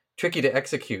be tricky to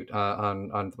execute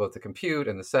on both the compute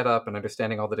and the setup and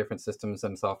understanding all the different systems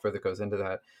and software that goes into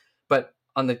that. But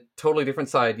on the totally different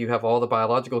side, you have all the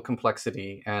biological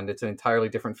complexity, and it's an entirely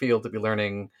different field to be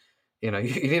learning. You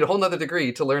need a whole nother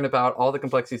degree to learn about all the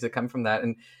complexities that come from that.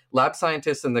 And lab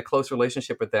scientists and the close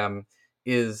relationship with them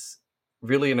is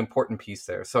really an important piece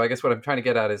there. So I guess what I'm trying to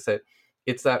get at is that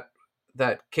it's that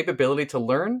capability to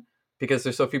learn, because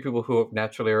there's so few people who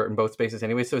naturally are in both spaces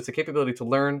anyway. So it's the capability to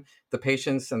learn, the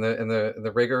patience and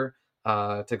the rigor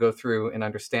to go through and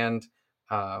understand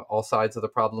all sides of the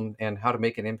problem and how to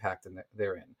make an impact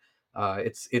therein.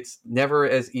 It's never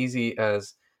as easy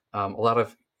as a lot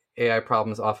of AI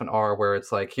problems often are, where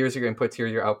it's like, here's your inputs, here are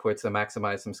your outputs, and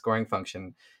maximize some scoring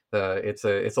function. It's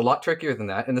a lot trickier than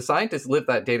that, and the scientists live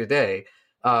that day to day.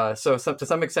 To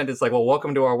some extent, it's like, well,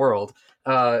 welcome to our world,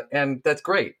 and that's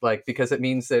great, like, because it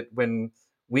means that when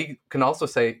we can also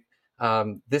say,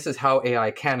 this is how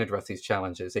AI can address these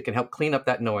challenges. It can help clean up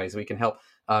that noise. We can help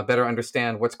better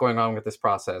understand what's going on with this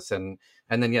process, and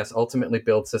then yes, ultimately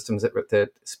build systems that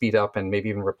speed up and maybe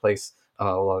even replace a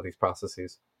lot of these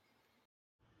processes.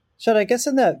 Sean, I guess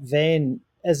in that vein,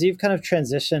 as you've kind of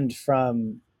transitioned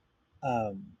from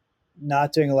um,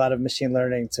 not doing a lot of machine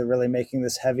learning to really making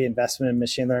this heavy investment in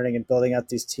machine learning and building out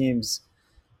these teams,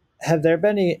 have there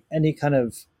been any kind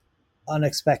of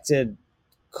unexpected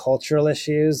cultural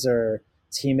issues or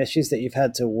team issues that you've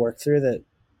had to work through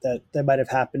that might have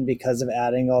happened because of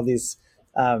adding all these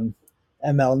ML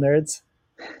nerds?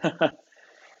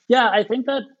 Yeah, I think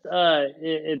that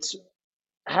it's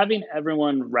having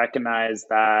everyone recognize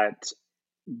that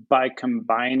by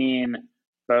combining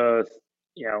both,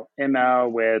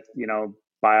 ML with,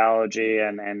 biology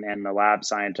and the lab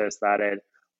scientists, that it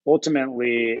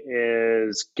ultimately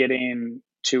is getting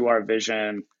to our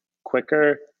vision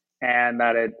quicker, and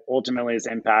that it ultimately is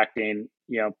impacting,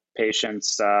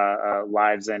 patients'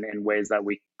 lives in ways that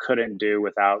we couldn't do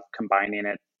without combining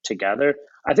it together.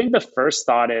 I think the first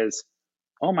thought is,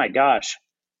 oh my gosh,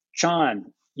 Sean,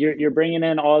 you're bringing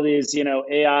in all these,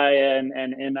 AI and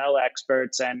ML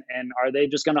experts, and are they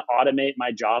just going to automate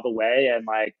my job away? And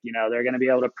like, they're going to be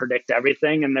able to predict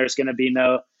everything, and there's going to be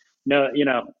no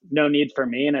need for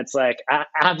me. And it's like,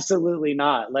 absolutely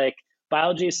not. Like,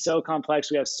 biology is so complex.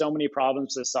 We have so many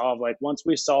problems to solve. Like, once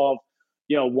we solve,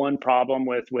 one problem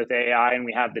with AI and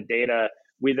we have the data,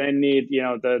 we then need,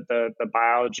 the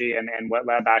biology and wet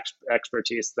lab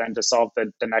expertise then to solve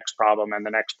the next problem and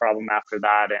the next problem after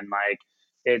that. And like,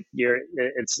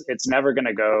 it's never going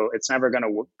to go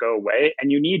away,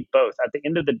 and you need both. At the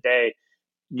end of the day,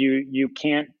 you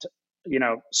can't,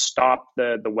 stop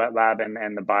the wet lab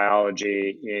and the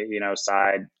biology,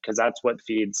 side, because that's what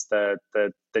feeds the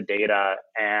data,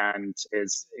 and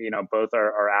is, both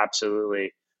are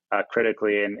absolutely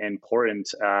critically and important.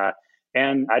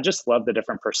 And I just love the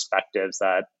different perspectives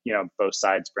that, both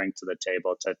sides bring to the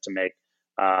table to make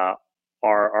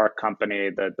our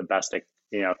company the best it,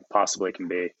 possibly can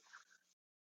be.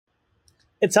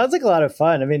 It sounds like a lot of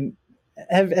fun. I mean,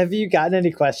 have you gotten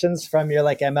any questions from your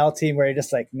like ML team where you're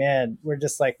just like, man, we're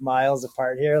just like miles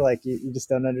apart here, like you just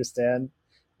don't understand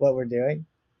what we're doing?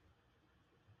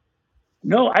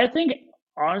 No, I think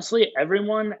honestly,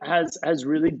 everyone has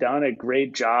really done a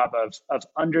great job of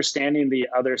understanding the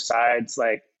other side's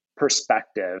like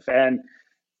perspective. And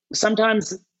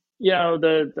sometimes,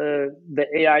 the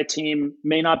AI team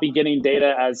may not be getting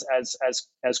data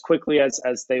as quickly as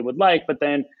they would like, but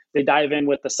then they dive in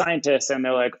with the scientists and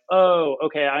they're like, oh,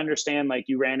 okay, I understand, like,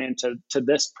 you ran into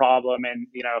this problem, and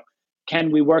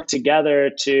can we work together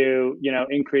to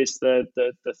increase the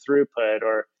throughput?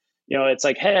 Or it's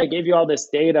like, hey, I gave you all this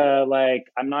data, like,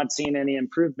 I'm not seeing any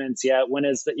improvements yet. When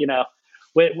is the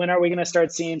when are we going to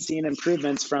start seeing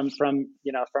improvements from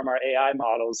our AI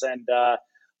models? And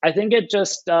I think it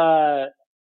just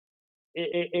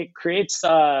it creates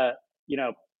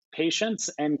patience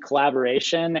and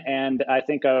collaboration, and I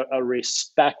think a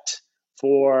respect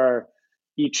for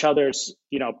each other's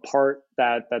part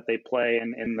that they play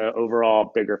in the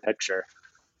overall bigger picture.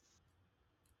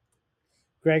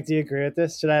 Greg, do you agree with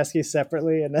this? Should I ask you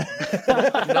separately? And No,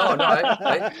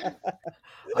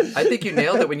 I think you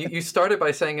nailed it when you started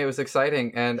by saying it was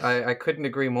exciting, and I couldn't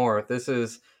agree more. This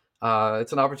is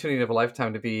it's an opportunity of a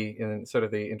lifetime to be in sort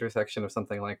of the intersection of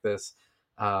something like this,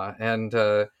 and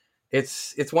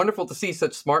it's wonderful to see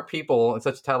such smart people and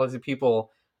such talented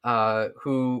people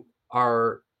who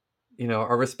are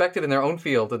are respected in their own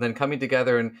field, and then coming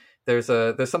together. And there's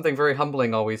something very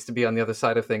humbling always to be on the other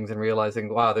side of things and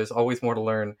realizing, wow, there's always more to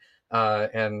learn,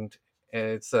 and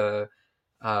it's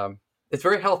it's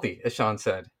very healthy, as Sean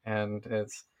said, and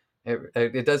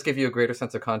it does give you a greater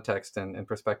sense of context and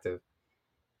perspective.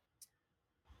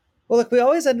 Well, look, we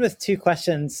always end with two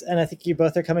questions, and I think you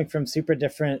both are coming from super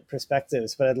different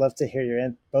perspectives, but I'd love to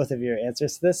hear both of your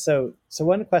answers to this. So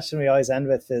one question we always end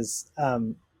with is,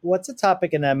 what's a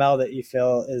topic in ML that you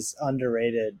feel is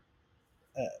underrated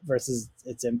versus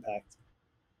its impact?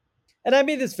 And I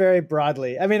mean this very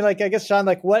broadly. I mean, like, I guess, Sean,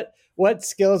 like, what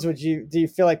skills do you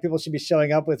feel like people should be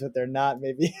showing up with that they're not,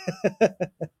 maybe?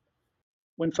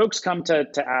 When folks come to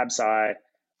AbSci,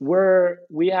 we're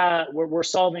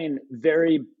solving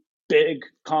very big,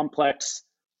 complex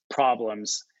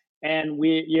problems, and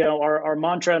our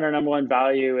mantra and our number one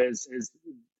value is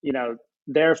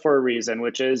there for a reason,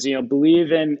 which is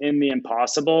believe in the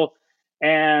impossible.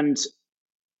 And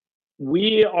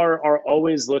we are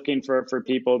always looking for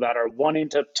people that are wanting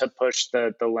to push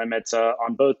the limits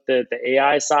on both the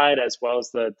AI side as well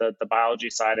as the biology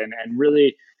side, and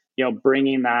really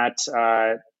bringing that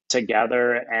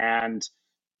together. And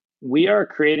we are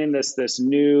creating this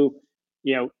new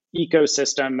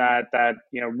ecosystem that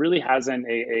really hasn't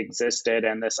existed,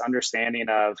 and this understanding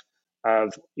of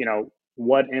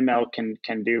what ML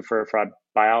can do for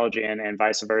biology and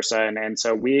vice versa. And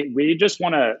so we just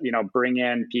want to bring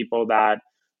in people that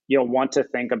want to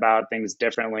think about things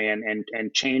differently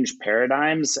and change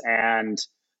paradigms. And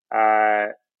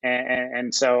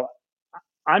so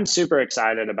I'm super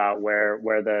excited about where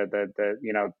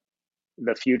the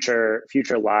future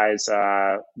lies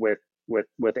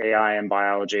with AI and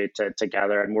biology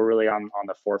together, and we're really on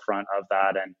the forefront of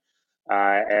that.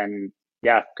 And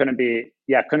yeah, couldn't be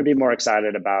more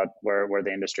excited about where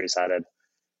the industry's headed.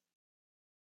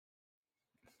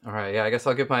 All right, yeah, I guess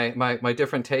I'll give my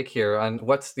different take here on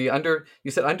what's the you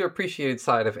said underappreciated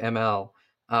side of ML.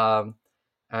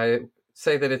 I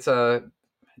say that it's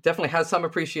definitely has some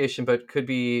appreciation, but could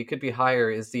be higher,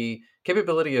 is the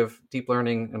capability of deep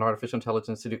learning and artificial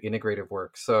intelligence to do integrative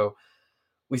work. So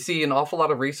we see an awful lot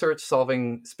of research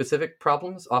solving specific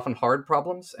problems, often hard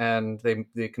problems, and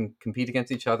they can compete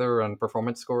against each other on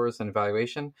performance scores and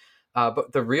evaluation.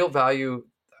 But the real value,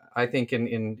 I think,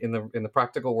 in the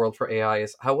practical world for AI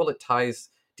is how well it ties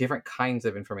different kinds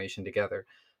of information together.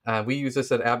 We use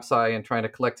this at AbSci and trying to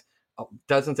collect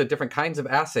dozens of different kinds of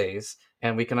assays,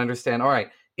 and we can understand, all right,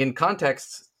 in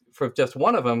context for just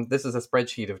one of them, this is a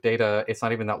spreadsheet of data. It's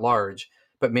not even that large,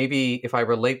 but maybe if I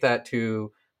relate that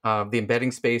to the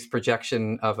embedding space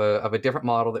projection of a different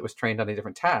model that was trained on a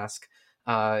different task,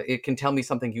 it can tell me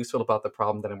something useful about the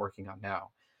problem that I'm working on now.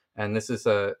 And this is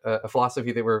a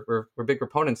philosophy that we're big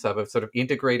proponents of sort of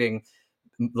integrating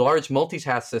large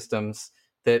multitask systems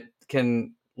that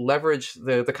can leverage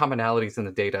the commonalities in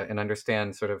the data and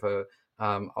understand sort of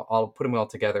I'll put them all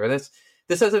together. And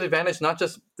this has an advantage, not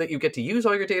just that you get to use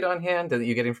all your data on hand and that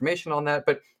you get information on that,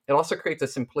 but it also creates a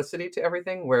simplicity to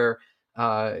everything where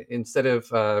instead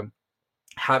of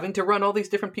having to run all these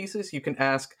different pieces, you can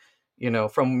ask,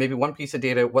 from maybe one piece of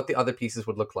data, what the other pieces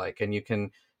would look like. And you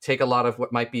can take a lot of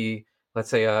what might be, let's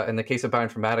say, in the case of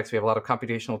bioinformatics, we have a lot of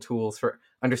computational tools for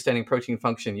understanding protein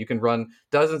function. You can run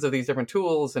dozens of these different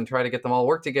tools and try to get them all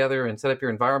work together and set up your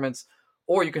environments.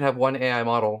 Or you can have one AI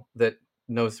model that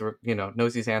knows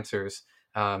these answers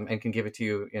and can give it to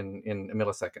you in a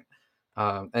millisecond.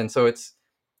 And so it's,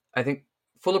 I think,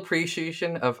 full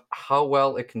appreciation of how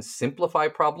well it can simplify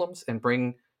problems and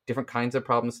bring different kinds of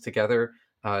problems together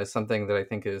is something that I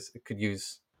think could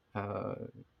use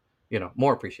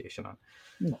more appreciation on.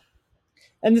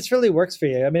 And this really works for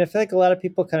you. I mean, I feel like a lot of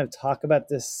people kind of talk about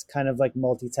this kind of like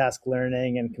multitask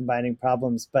learning and combining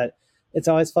problems, but it's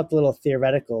always felt a little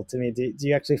theoretical to me. Do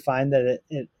you actually find that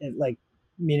it like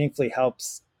meaningfully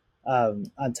helps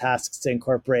on tasks to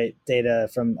incorporate data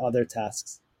from other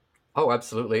tasks? Oh,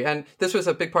 absolutely. And this was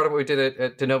a big part of what we did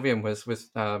at Denovium was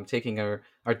taking our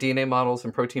DNA models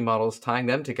and protein models, tying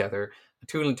them together,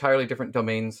 two entirely different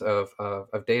domains of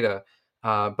data.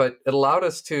 But it allowed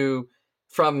us to,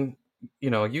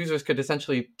 users could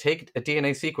essentially take a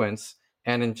DNA sequence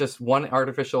and in just one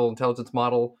artificial intelligence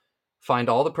model, find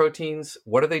all the proteins,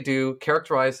 what do they do,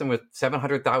 characterize them with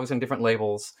 700,000 different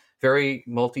labels, very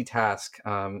multitask.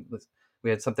 we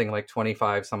had something like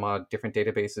 25 some odd different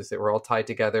databases that were all tied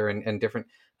together and different,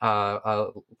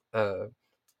 so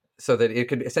that it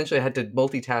could essentially had to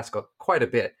multitask quite a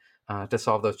bit to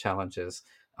solve those challenges.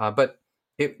 But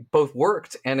it both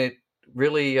worked, and it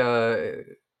really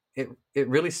it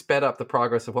really sped up the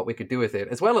progress of what we could do with it,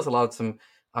 as well as allowed some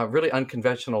really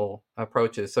unconventional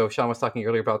approaches. So Sean was talking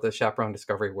earlier about the chaperone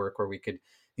discovery work, where we could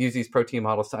use these protein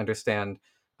models to understand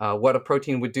what a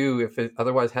protein would do if it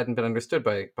otherwise hadn't been understood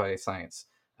by science.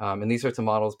 And these sorts of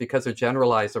models, because they're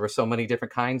generalized over so many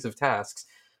different kinds of tasks,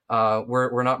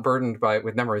 we're not burdened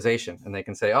with memorization, and they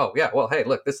can say, oh yeah, well, hey,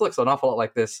 look, this looks an awful lot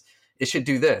like this. It should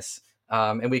do this,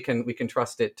 and we can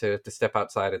trust it to step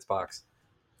outside its box.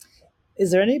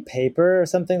 Is there any paper or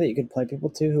something that you could point people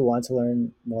to who want to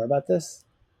learn more about this?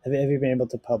 Have you been able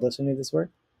to publish any of this work?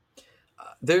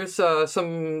 There's a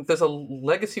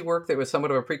legacy work that was somewhat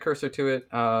of a precursor to it.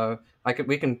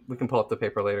 We can pull up the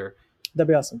paper later. That'd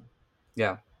be awesome.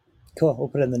 Yeah. Cool. We'll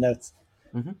put it in the notes.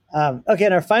 Mm-hmm. Okay,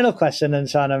 and our final question, and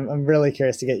Sean, I'm really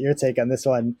curious to get your take on this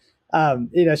one.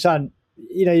 Sean,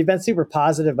 you've been super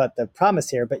positive about the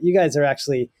promise here, but you guys are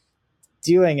actually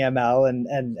doing ML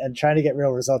and trying to get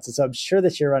real results. And so I'm sure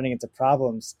that you're running into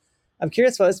problems. I'm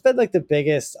curious, what's been like the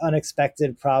biggest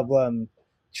unexpected problem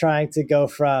trying to go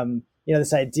from,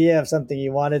 this idea of something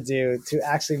you want to do to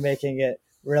actually making it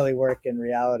really work in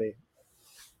reality?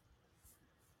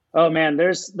 Oh man,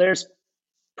 there's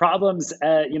problems,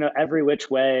 every which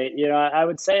way. I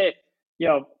would say,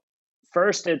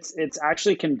 first it's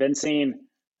actually convincing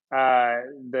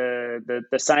the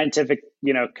scientific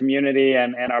community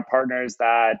and our partners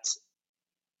that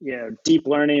deep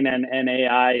learning and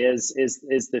AI is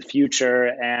the future,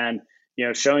 and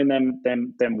showing them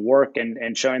work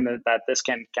and showing that this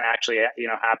can actually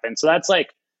happen. So that's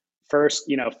like first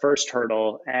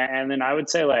hurdle, and then I would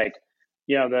say like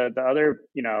the other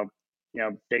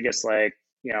biggest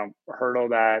hurdle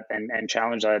that and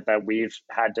challenge that we've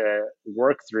had to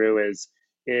work through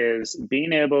is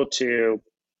being able to,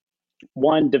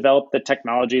 one, develop the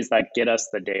technologies that get us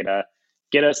the data,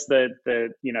 get us the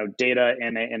data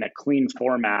in a clean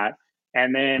format,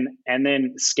 and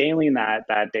then scaling that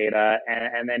data,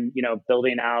 and then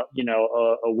building out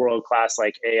a world-class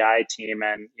like AI team,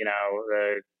 and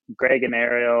Greg and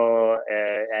Ariel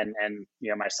and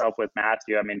myself with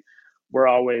Matthew. I mean, we're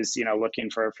always looking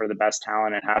for the best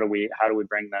talent, and how do we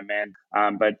bring them in.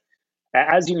 But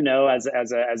as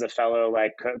as a fellow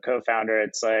like co-founder,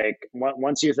 it's like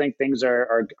once you think things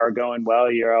are going well,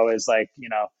 you're always like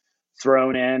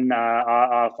thrown in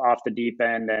off the deep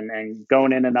end, and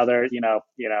going in another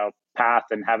path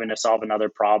and having to solve another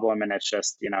problem, and it's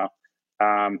just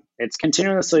it's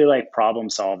continuously like problem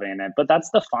solving, but that's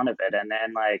the fun of it. And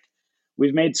then like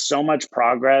we've made so much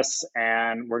progress,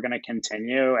 and we're going to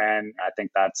continue, and I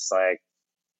think that's like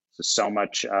so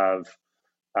much of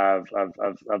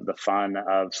the fun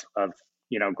of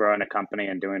growing a company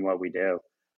and doing what we do.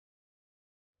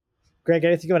 Greg,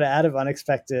 anything you want to add of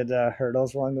unexpected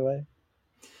hurdles along the way?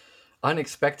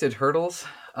 Unexpected hurdles?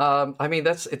 I mean,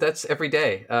 that's every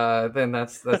day. Then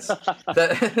that's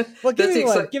that. Well, give me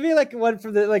one. Give me like one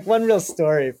from one real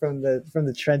story from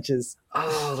the trenches.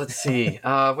 Oh, let's see.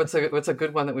 What's a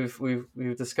good one that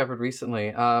we've discovered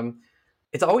recently?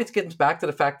 It always gets back to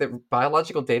the fact that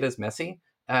biological data is messy,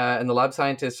 and the lab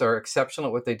scientists are exceptional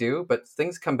at what they do, but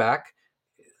things come back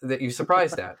that you're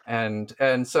surprised at, and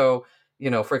so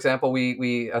for example,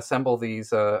 we assemble these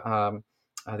plasmids,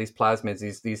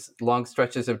 these long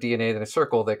stretches of DNA in a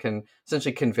circle that can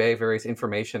essentially convey various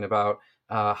information about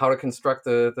how to construct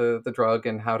the drug,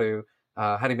 and how to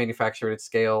manufacture it at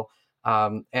scale.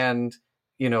 And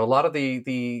a lot of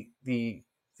the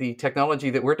technology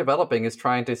that we're developing is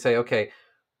trying to say, okay,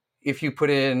 if you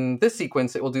put in this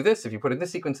sequence, it will do this. If you put in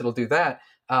this sequence, it'll do that.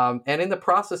 And in the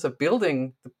process of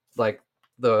building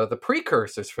the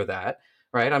precursors for that,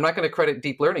 right? I'm not going to credit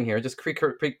deep learning here, just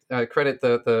credit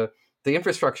the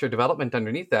infrastructure development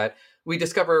underneath that. We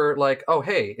discover like, oh,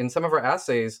 hey, in some of our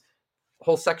assays,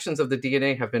 whole sections of the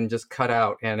DNA have been just cut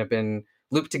out and have been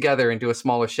looped together into a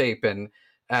smaller shape. And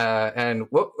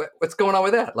what's going on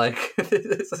with that? Like,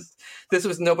 this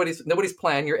was nobody's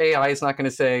plan. Your AI is not going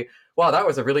to say, wow, that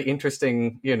was a really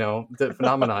interesting,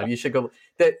 phenomenon. You should go.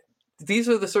 These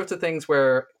are the sorts of things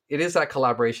where it is that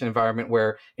collaboration environment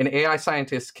where an AI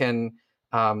scientist can,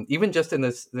 even just in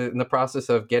the process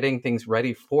of getting things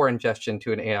ready for ingestion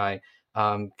to an AI,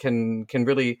 can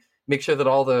really make sure that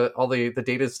all the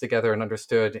data is together and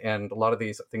understood, and a lot of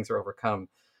these things are overcome.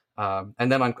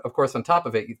 And then, of course, on top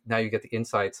of it, now you get the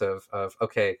insights of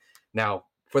okay, now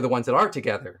for the ones that are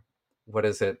together, what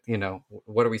is it?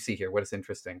 What do we see here? What is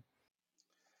interesting?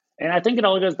 And I think it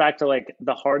all goes back to like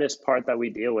the hardest part that we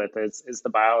deal with is the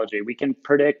biology. We can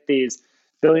predict these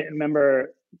billion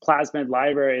member plasmid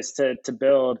libraries to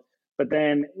build, but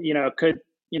then, it could,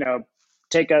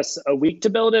 take us a week to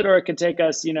build it, or it could take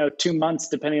us, 2 months,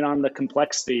 depending on the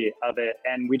complexity of it.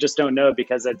 And we just don't know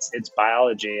because it's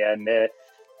biology, and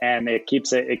it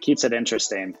keeps it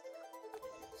interesting.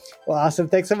 Well, awesome.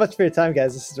 Thanks so much for your time,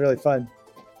 guys. This is really fun.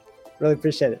 Really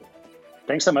appreciate it.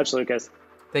 Thanks so much, Lucas.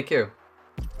 Thank you.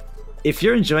 If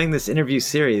you're enjoying this interview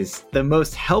series, the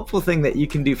most helpful thing that you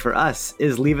can do for us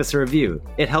is leave us a review.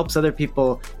 It helps other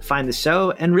people find the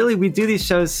show. And really, we do these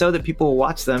shows so that people will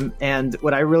watch them. And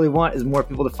what I really want is more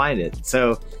people to find it.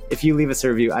 So if you leave us a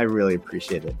review, I really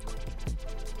appreciate it.